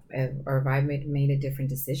breakup, or if I made a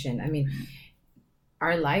different decision. I mean,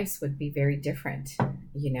 our lives would be very different,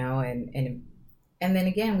 and then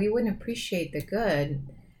again, we wouldn't appreciate the good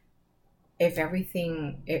if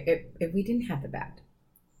we didn't have the bad.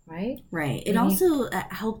 Right? Right. It also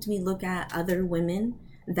helped me look at other women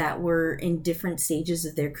that were in different stages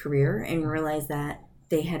of their career and realize that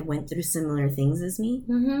they had went through similar things as me.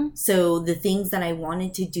 Mm-hmm. So the things that I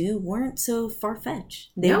wanted to do weren't so far-fetched.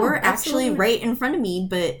 They were actually right in front of me,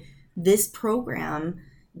 but this program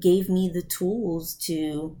gave me the tools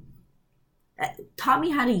taught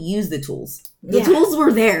me how to use the tools. The tools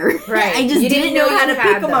were there. Right. I just didn't know how to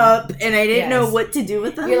pick them up, and I didn't know what to do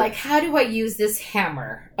with them. You're like, how do I use this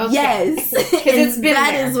hammer? Okay. Yes. Because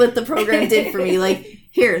that is what the program did for me. Like,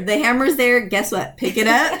 here, the hammer's there. Guess what? Pick it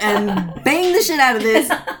up and bang the shit out of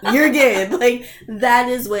this. You're good. Like, that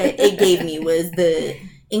is what it gave me, was the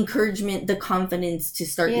encouragement, the confidence to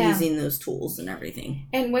start using those tools and everything.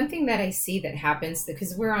 And one thing that I see that happens,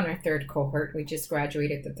 because we're on our 3rd cohort, we just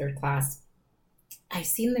graduated the 3rd class. I've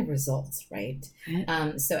seen the results, right?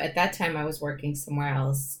 So at that time I was working somewhere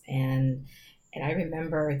else, and I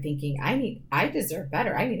remember thinking, I deserve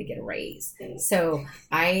better. I need to get a raise. So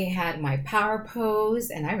I had my power pose,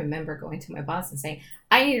 and I remember going to my boss and saying,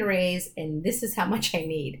 I need a raise, and this is how much I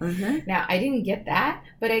need. Mm-hmm. Now, I didn't get that,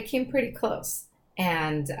 but I came pretty close.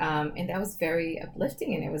 And that was very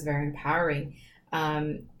uplifting, and it was very empowering.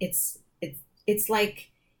 It's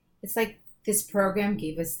like this program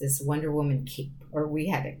gave us this Wonder Woman cape, or we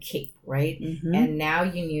had a cape, right? Mm-hmm. And now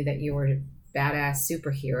you knew that you were a badass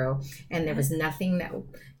superhero, and there was nothing that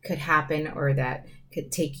could happen or that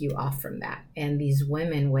could take you off from that. And these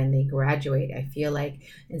women, when they graduate, I feel like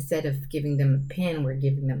instead of giving them a pin, we're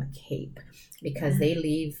giving them a cape, because they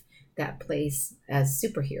leave that place as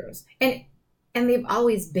superheroes. And they've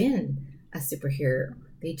always been a superhero.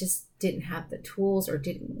 They just didn't have the tools or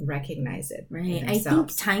didn't recognize it. Right. I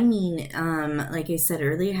think timing, like I said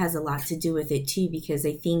earlier, has a lot to do with it too, because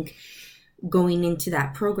I think going into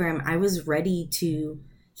that program, I was ready to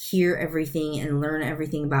hear everything and learn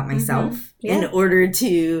everything about myself in order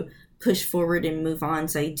to push forward and move on.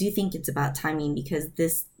 So I do think it's about timing, because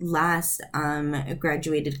this last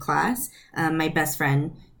graduated class, my best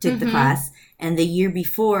friend took the class, and the year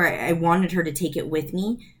before I wanted her to take it with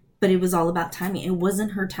me, but it was all about timing. It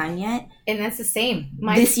wasn't her time yet. And that's the same.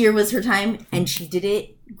 This year was her time, and she did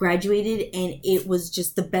it, graduated, and it was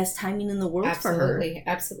just the best timing in the world for her.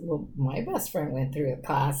 Absolutely. Well, my best friend went through a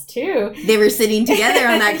class too. They were sitting together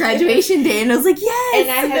on that graduation day, and I was like, yes!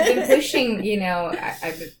 And I have been pushing,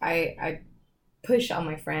 I push all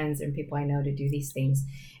my friends and people I know to do these things.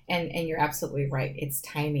 And you're absolutely right. It's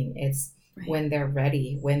timing. It's when they're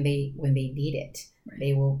ready, when they need it,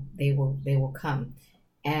 they will come.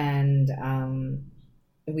 And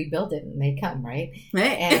we build it and they come, right?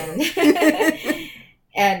 And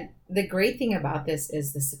and the great thing about this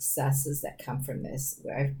is the successes that come from this.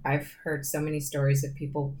 I've heard so many stories of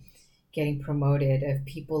people getting promoted, of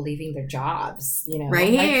people leaving their jobs,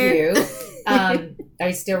 right like here. You.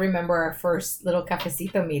 I still remember our first little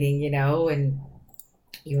cafecito meeting, and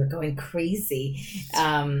you were going crazy.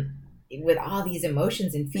 With all these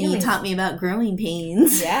emotions and feelings. You taught me about growing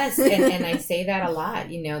pains. Yes, and I say that a lot.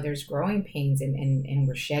 There's growing pains, and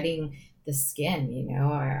we're shedding the skin.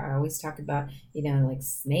 I always talk about, like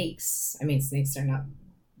snakes. I mean, snakes are not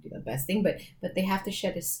the best thing, but they have to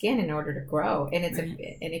shed a skin in order to grow, and and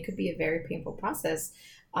it could be a very painful process.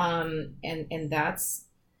 And that's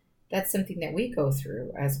something that we go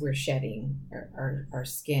through as we're shedding our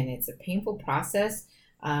skin. It's a painful process.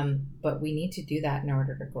 But we need to do that in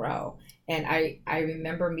order to grow. And I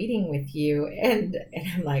remember meeting with you, and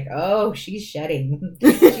I'm like, oh, she's shedding.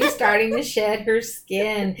 She's starting to shed her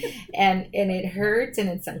skin, and it hurts, and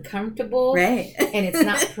it's uncomfortable, right? And it's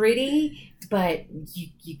not pretty, but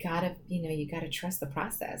you gotta trust the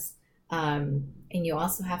process. And you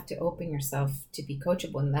also have to open yourself to be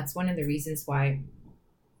coachable, and that's one of the reasons why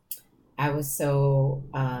I was so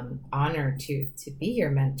honored to be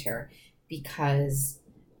your mentor, because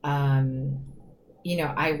I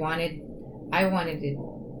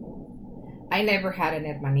never had an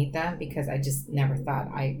hermanita, because I just never thought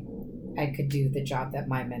I could do the job that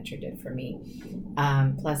my mentor did for me.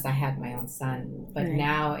 Plus I had my own son, but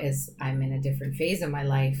now as I'm in a different phase of my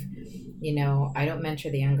life, I don't mentor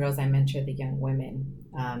the young girls, I mentor the young women,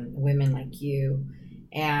 women like you.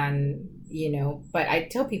 And, but I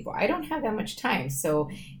tell people I don't have that much time. So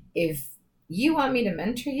if you want me to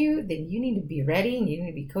mentor you, then you need to be ready, and you need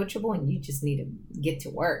to be coachable, and you just need to get to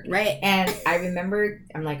work. Right. And I remember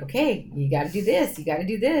I'm like, okay, you got to do this, you got to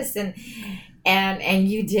do this. And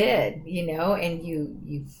you did, and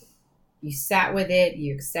you sat with it,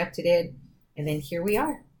 you accepted it. And then here we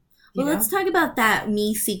are. Well, let's talk about that,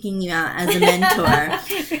 me seeking you out as a mentor.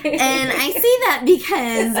 And I say that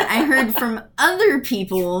because I heard from other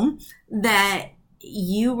people that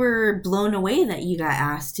you were blown away that you got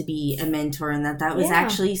asked to be a mentor, and that was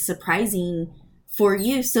actually surprising for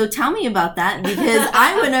you. So tell me about that, because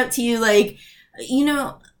I went up to you like,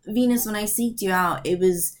 Venus, when I seeked you out, it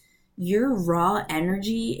was your raw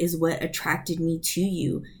energy is what attracted me to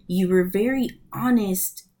you. You were very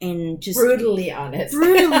honest and just brutally honest,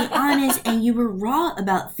 and you were raw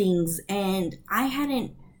about things, and I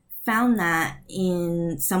hadn't found that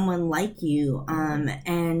in someone like you,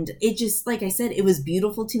 and it just, like I said, it was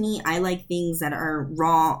beautiful to me. I like things that are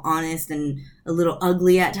raw, honest, and a little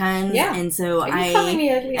ugly at times. And so Are you calling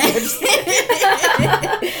me ugly?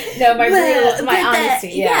 No, my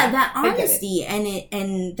honesty. That honesty,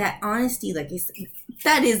 and that honesty, like I said,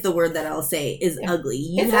 that is the word that I'll say is ugly.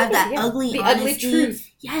 You have that ugly, the honesty, ugly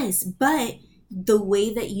truth. Yes, but the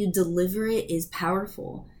way that you deliver it is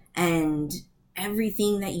powerful, and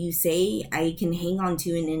everything that you say I can hang on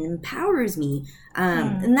to, and it empowers me,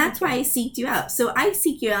 and that's why I seeked you out. So I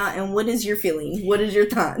seek you out, and what is your feeling? What is your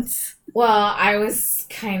thoughts? Well, I was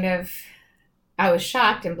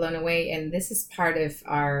shocked and blown away, and this is part of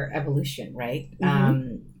our evolution, right?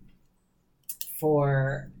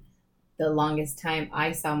 For the longest time,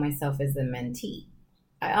 I saw myself as a mentee.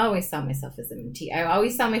 I always saw myself as a mentee. I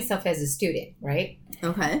always saw myself as a student, right?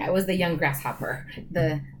 Okay. I was the young grasshopper,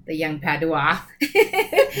 the young Padua.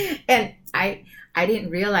 And I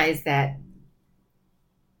didn't realize that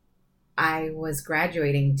I was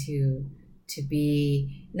graduating to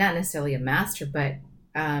be not necessarily a master, but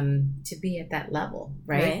to be at that level,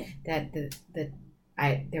 right? That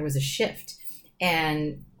there was a shift.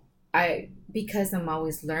 And because I'm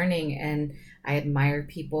always learning and I admire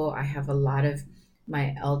people. I have a lot of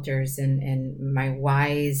my elders and my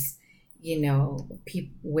wise,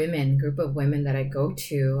 women, group of women that I go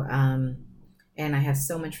to. And I have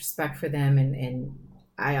so much respect for them. And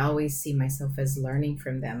I always see myself as learning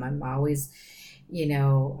from them. I'm always, you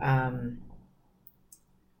know,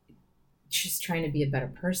 just trying to be a better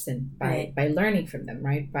person by learning from them,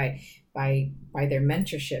 right? By their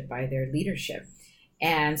mentorship, by their leadership.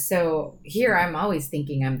 And so here I'm always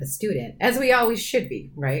thinking I'm the student, as we always should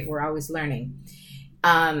be, right? We're always learning.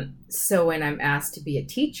 So when I'm asked to be a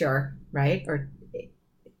teacher, right,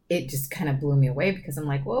 it just kind of blew me away because I'm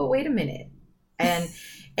like, whoa, wait a minute. And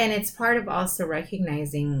it's part of also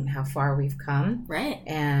recognizing how far we've come. Right.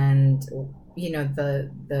 And,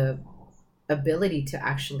 the ability to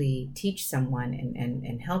actually teach someone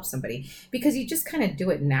and help somebody, because you just kind of do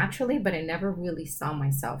it naturally, but I never really saw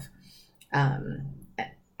myself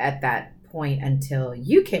at that point until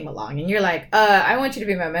you came along and you're like, I want you to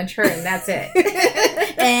be my mentor, and that's it.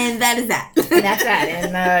 And that is that. And that's that.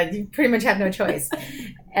 And you pretty much have no choice.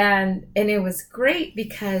 And it was great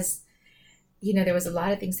because, there was a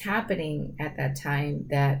lot of things happening at that time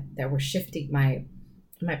that were shifting my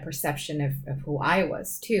perception of who I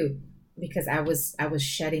was too, because I was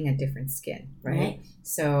shedding a different skin, right?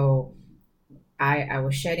 So I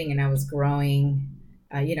was shedding and I was growing.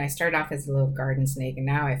 I started off as a little garden snake, and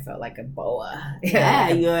now I felt like a boa. Yeah,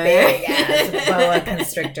 you are. Big ass boa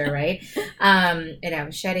constrictor, right? And I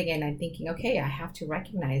was shedding, and I'm thinking, okay, I have to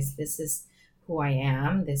recognize this is who I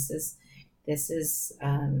am. This is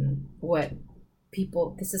what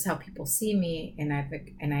people. This is how people see me, and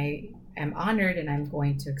I am honored, and I'm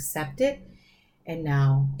going to accept it, and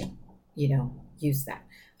now, use that.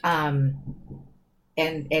 And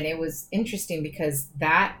it was interesting because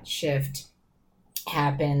that shift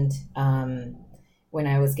happened when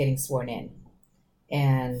I was getting sworn in,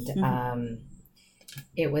 and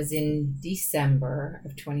it was in December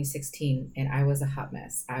of 2016, and I was a hot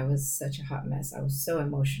mess. I was such a hot mess. I was so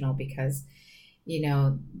emotional because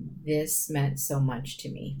this meant so much to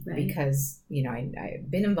me, because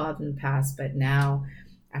I've been involved in the past, but now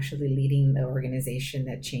actually leading the organization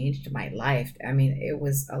that changed my life. I mean, it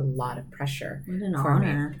was a lot of pressure for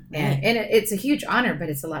honor. me. And it's a huge honor, but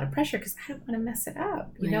it's a lot of pressure because I don't want to mess it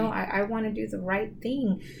up. I want to do the right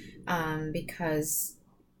thing because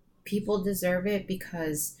people deserve it,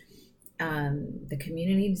 because the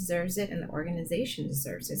community deserves it, and the organization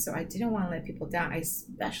deserves it. So I didn't want to let people down. I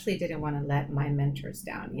especially didn't want to let my mentors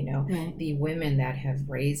down, the women that have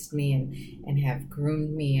raised me and have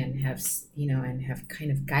groomed me and have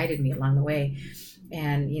kind of guided me along the way.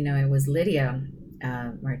 And, it was Lydia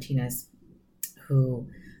Martinez who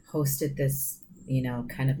hosted this,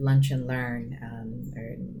 kind of lunch and learn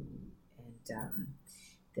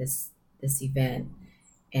this event.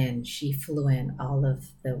 And she flew in all of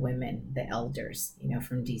the women, the elders,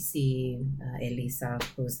 from DC. Elisa,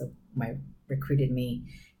 who's recruited me,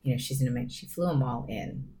 she's in America. She flew them all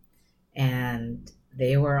in, and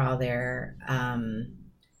they were all there.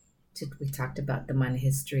 We talked about the Mon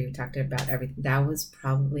history. We talked about everything. That was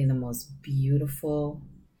probably the most beautiful,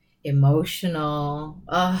 emotional.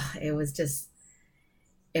 It was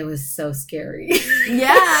so scary.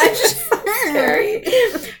 Yeah, scary.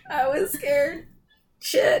 I was scared.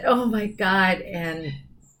 Shit, oh my God. And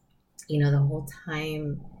the whole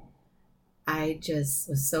time I just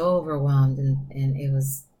was so overwhelmed, and it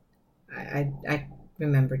was I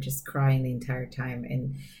remember just crying the entire time,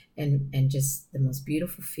 and just the most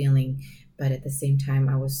beautiful feeling. But at the same time,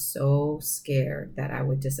 I was so scared that I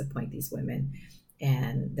would disappoint these women,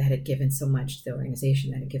 and that had given so much to the organization,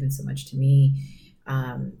 that had given so much to me.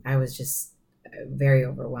 I was just very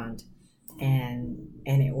overwhelmed. And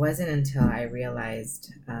it wasn't until I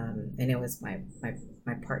realized, and it was my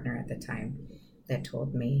partner at the time that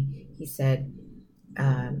told me. He said,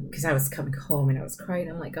 because I was coming home and I was crying.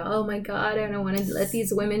 I'm like, oh my God, I don't want to let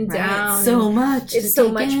these women down. So much. It's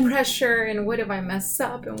so much pressure. And what if I mess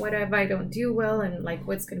up? And what if I don't do well? And like,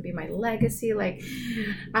 what's going to be my legacy? Like,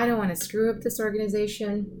 I don't want to screw up this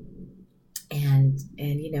organization. And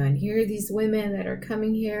here are these women that are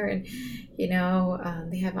coming here, and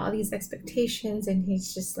they have all these expectations, and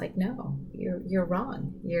he's just like, no, you're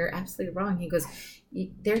wrong. You're absolutely wrong. He goes,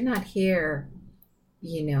 they're not here,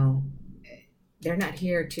 they're not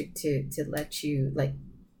here to let you, like,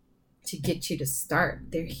 to get you to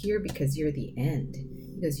start. They're here because you're the end.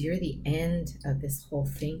 Because you're the end of this whole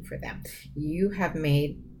thing for them. You have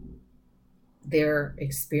made their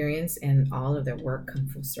experience and all of their work come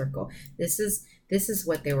full circle. This is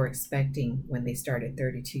what they were expecting when they started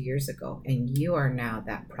 32 years ago, and you are now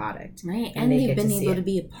that product. Right. And they've been able to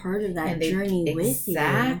be a part of that journey with you.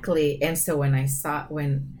 Exactly. And so when I saw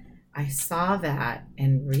that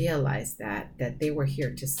and realized that they were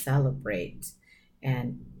here to celebrate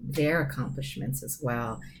and their accomplishments as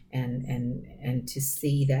well, and to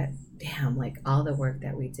see that, damn, like all the work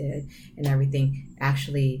that we did and everything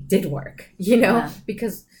actually did work,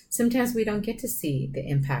 because sometimes we don't get to see the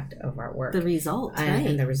impact of our work, the result, right?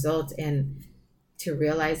 And the result, and to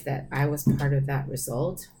realize that I was part of that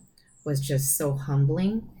result was just so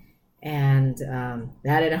humbling, and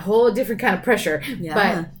that had a whole different kind of pressure.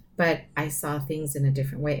 Yeah. But I saw things in a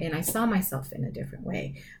different way, and I saw myself in a different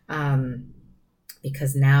way,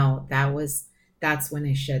 because now that's when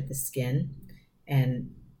I shed the skin,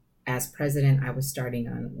 and as president, I was starting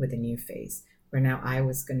on with a new phase where now I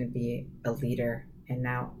was going to be a leader, and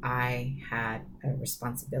now I had a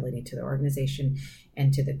responsibility to the organization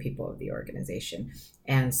and to the people of the organization.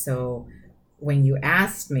 And so when you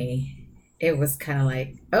asked me, it was kind of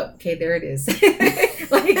like, oh, okay, there it is.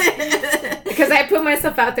 Like, because I put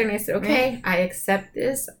myself out there and I said, okay, I accept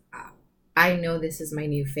this. I know this is my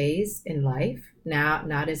new phase in life now,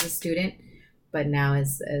 not as a student, but now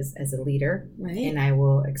as a leader, right? And I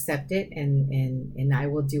will accept it, and I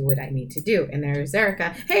will do what I need to do. And there's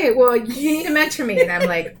Erica. Hey, well, you need to mentor me, and I'm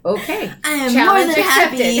like, okay, I am more than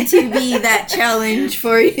happy to be that challenge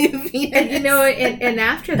for you. Yes. And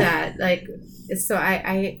after that, like, so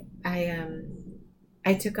I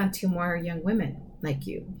took on 2 more young women like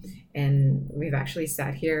you, and we've actually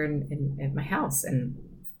sat here in at my house, and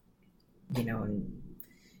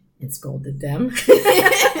and scolded them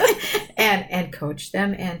and coached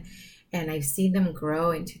them, and I've seen them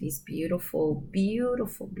grow into these beautiful,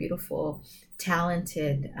 beautiful, beautiful,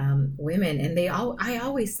 talented women, and I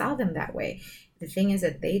always saw them that way. The thing is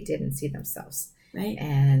that they didn't see themselves, right?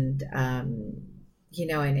 And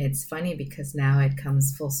and it's funny because now it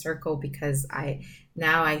comes full circle, because I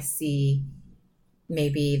see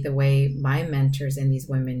maybe the way my mentors and these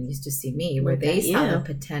women used to see me, where they saw the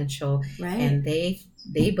potential, right? And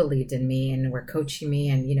they believed in me and were coaching me,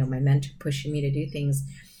 and my mentor pushing me to do things,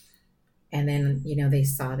 and then they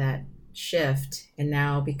saw that shift, and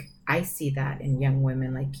now I see that in young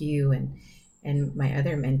women like you and my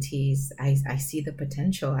other mentees. I see the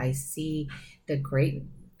potential. I see the great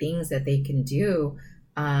things that they can do,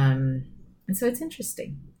 and so it's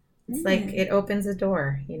interesting. It's like it opens a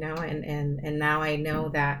door, and now I know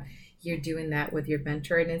that you're doing that with your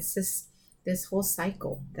mentor, and it's just this whole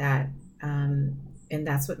cycle that, and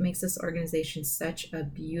that's what makes this organization such a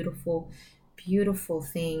beautiful, beautiful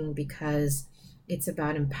thing, because it's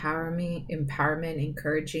about empowerment,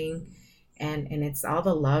 encouraging, and it's all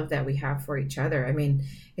the love that we have for each other. I mean,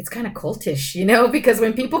 it's kind of cultish, because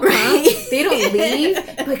when people come, they don't leave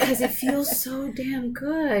because it feels so damn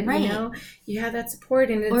good, right? You have that support,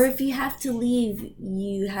 or if you have to leave,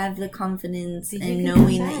 you have the confidence and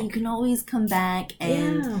knowing that you can always come back,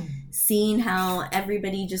 and seeing how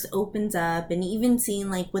everybody just opens up, and even seeing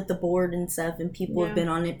like with the board and stuff, and people have been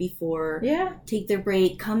on it before, take their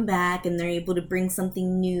break, come back, and they're able to bring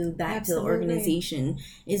something new back to the organization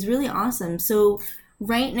is really awesome. So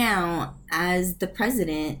right now, as the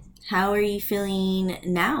president, how are you feeling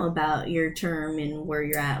now about your term and where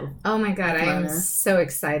you're at? Oh my God, I am so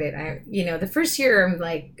excited. The first year I'm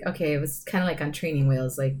like, okay, it was kind of like on training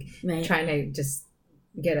wheels, like trying to just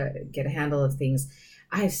get a handle of things.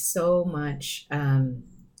 I have so much,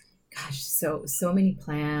 so many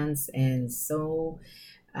plans and so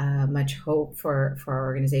much hope for our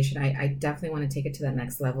organization. I definitely want to take it to that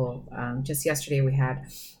next level. Just yesterday we had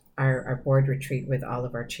our board retreat with all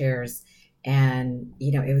of our chairs, and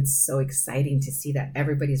it was so exciting to see that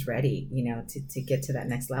everybody's ready, to get to that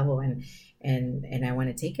next level, and I want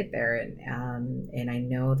to take it there, and I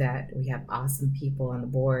know that we have awesome people on the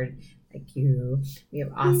board like you. We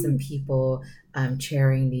have awesome people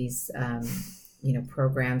chairing these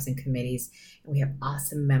programs and committees, and we have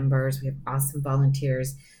awesome members, we have awesome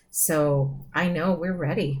volunteers. So I know we're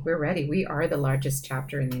ready. We are the largest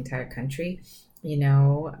chapter in the entire country,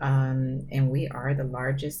 and we are the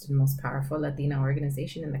largest and most powerful Latino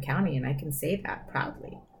organization in the county, and I can say that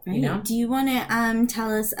proudly. Right. Do you want to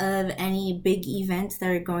tell us of any big events that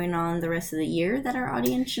are going on the rest of the year that our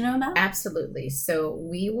audience should know about? Absolutely. So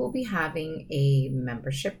we will be having a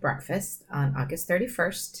membership breakfast on August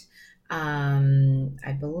 31st.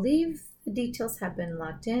 I believe the the details have been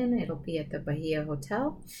locked in. It'll be at the Bahia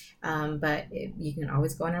Hotel, but you can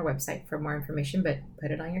always go on our website for more information. But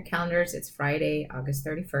put it on your calendars. It's Friday, August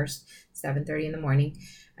 31st, 7:30 in the morning,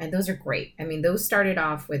 and those are great. I mean, those started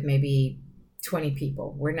off with maybe 20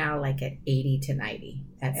 people. We're now like at 80 to 90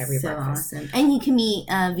 at every breakfast. So awesome. And you can meet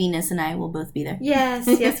Venus and I will both be there. Yes,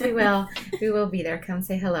 we will. We will be there. Come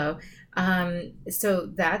say hello. So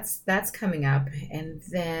that's coming up. And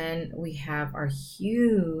then we have our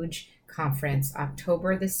huge conference,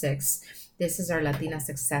 October the 6th. This is our Latina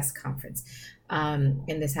Success Conference. And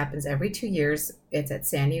this happens every 2 years. It's at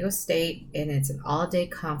San Diego State, and it's an all-day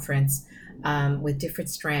conference with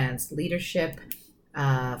different strands: leadership,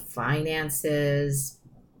 finances,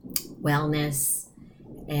 wellness,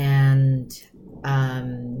 and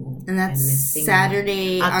that's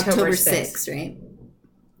Saturday, October 6th, right?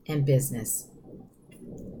 And business.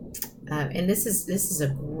 And this is a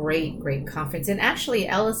great conference. And actually,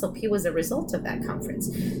 LSLP was a result of that conference.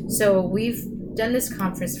 So we've done this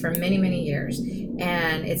conference for many years,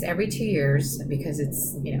 and it's every 2 years because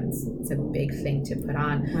it's a big thing to put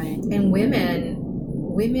on. Right. And women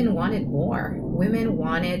wanted more. Women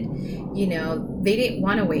wanted, they didn't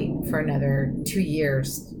want to wait for another 2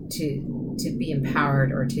 years to be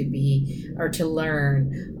empowered or to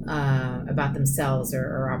learn about themselves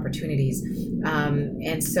or opportunities.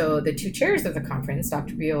 And so the two chairs of the conference,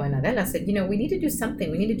 Dr. Bio and Adela, said, we need to do something.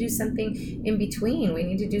 We need to do something in between. We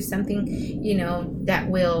need to do something, that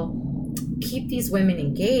will keep these women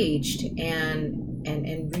engaged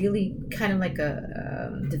and really kind of like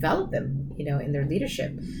develop them, in their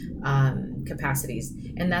leadership capacities.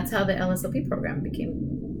 And that's how the LSLP program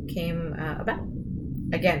came about.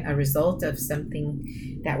 Again, a result of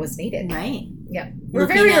something that was needed. Right. Yeah. We're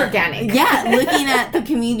very organic. Yeah. Looking at the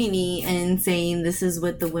community and saying this is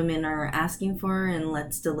what the women are asking for and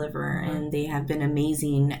let's deliver. Mm-hmm. And they have been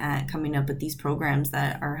amazing at coming up with these programs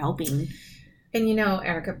that are helping. And,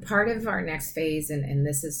 Erica, part of our next phase, and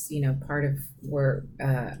this is, part of where,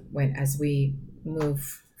 as we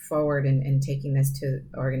move forward and taking this to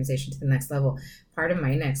organization to the next level, part of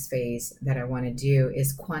my next phase that I want to do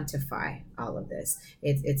is quantify all of this.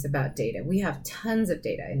 It's about data. We have tons of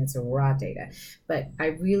data, and it's raw data, but I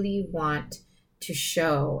really want to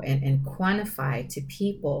show and quantify to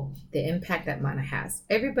people the impact that Mana has.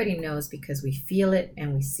 Everybody knows because we feel it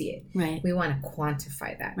and we see it. Right. We want to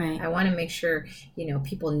quantify that. Right. I want to make sure,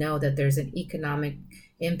 people know that there's an economic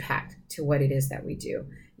impact to what it is that we do.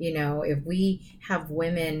 If we have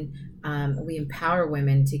women, we empower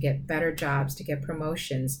women to get better jobs, to get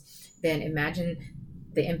promotions, then imagine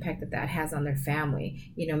the impact that has on their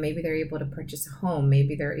family. Maybe they're able to purchase a home.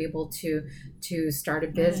 Maybe they're able to start a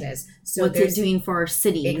business. So what they're doing for our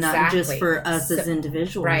city, exactly. Not just for us as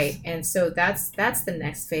individuals. Right. And so that's the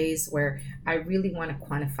next phase where I really want to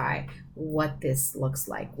quantify what this looks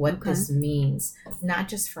like, what this means, not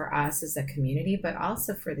just for us as a community, but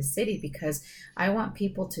also for the city, because I want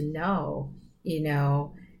people to know,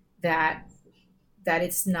 that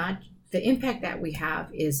it's not, the impact that we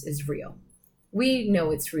have is real. We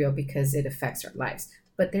know it's real because it affects our lives,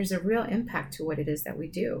 but there's a real impact to what it is that we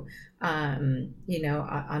do, on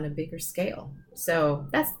a bigger scale. So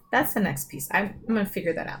that's the next piece. I'm going to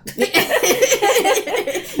figure that out.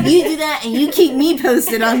 You do that and you keep me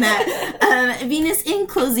posted on that. Venus, in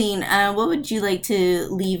closing, what would you like to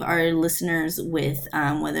leave our listeners with,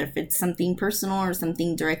 whether if it's something personal or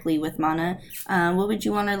something directly with Mana? What would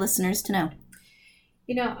you want our listeners to know?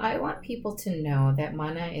 I want people to know that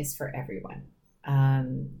Mana is for everyone.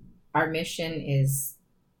 Our mission is,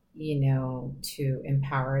 to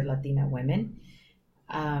empower Latina women.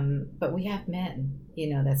 But we have men,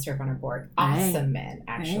 that serve on our board. Awesome men,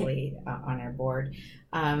 actually, on our board.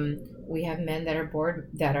 We have men that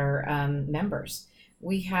are members.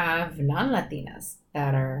 We have non-Latinas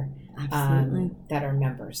that are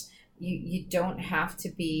members. You don't have to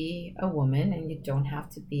be a woman, and you don't have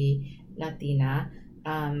to be Latina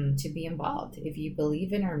to be involved. If you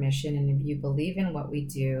believe in our mission, and if you believe in what we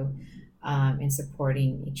do, in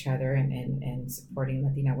supporting each other and supporting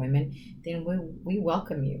Latina women, then we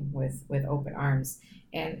welcome you with open arms.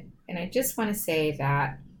 And I just want to say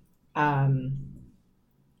that,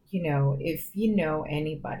 if you know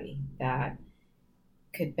anybody that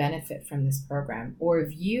could benefit from this program, or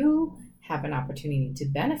if you have an opportunity to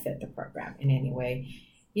benefit the program in any way,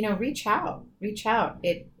 reach out.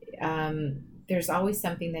 There's always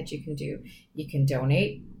something that you can do. You can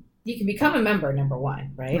donate. You can become a member, number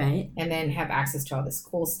one, right? And then have access to all this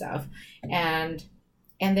cool stuff. And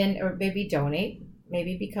then, or maybe donate,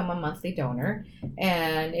 maybe become a monthly donor.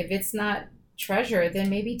 And if it's not treasure, then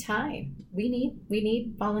maybe time. We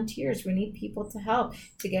need volunteers. We need people to help,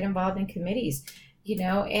 to get involved in committees.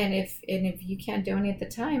 And if you can't donate the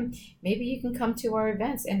time, maybe you can come to our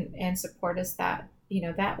events and support us that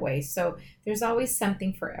way. So there's always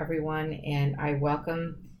something for everyone, and I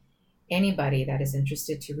welcome anybody that is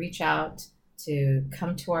interested to reach out, to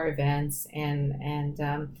come to our events, and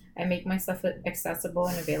I make myself accessible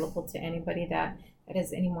and available to anybody that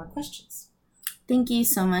has any more questions. Thank you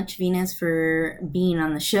so much, Venus, for being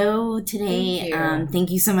on the show today.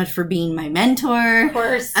 Thank you so much for being my mentor. Of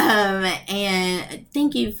course. And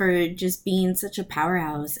thank you for just being such a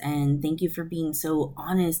powerhouse. And thank you for being so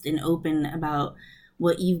honest and open about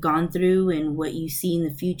what you've gone through and what you see in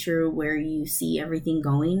the future, where you see everything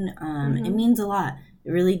going. It means a lot.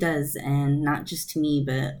 It really does. And not just to me,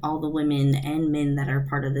 but all the women and men that are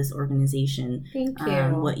part of this organization. Thank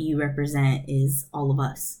you. What you represent is all of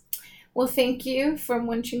us. Well, thank you from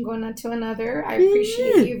one chingona to another. I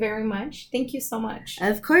appreciate you very much. Thank you so much.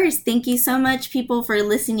 Of course. Thank you so much, people, for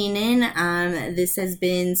listening in. This has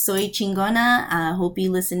been Soy Chingona. Hope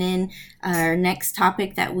you listen in. Our next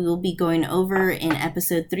topic that we will be going over in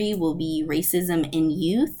episode 3 will be racism in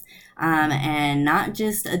youth. And not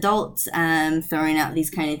just adults throwing out these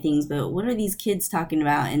kind of things, but what are these kids talking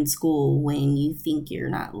about in school when you think you're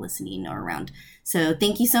not listening or around? So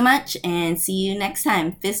thank you so much, and see you next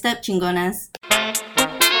time. Fist up, chingonas.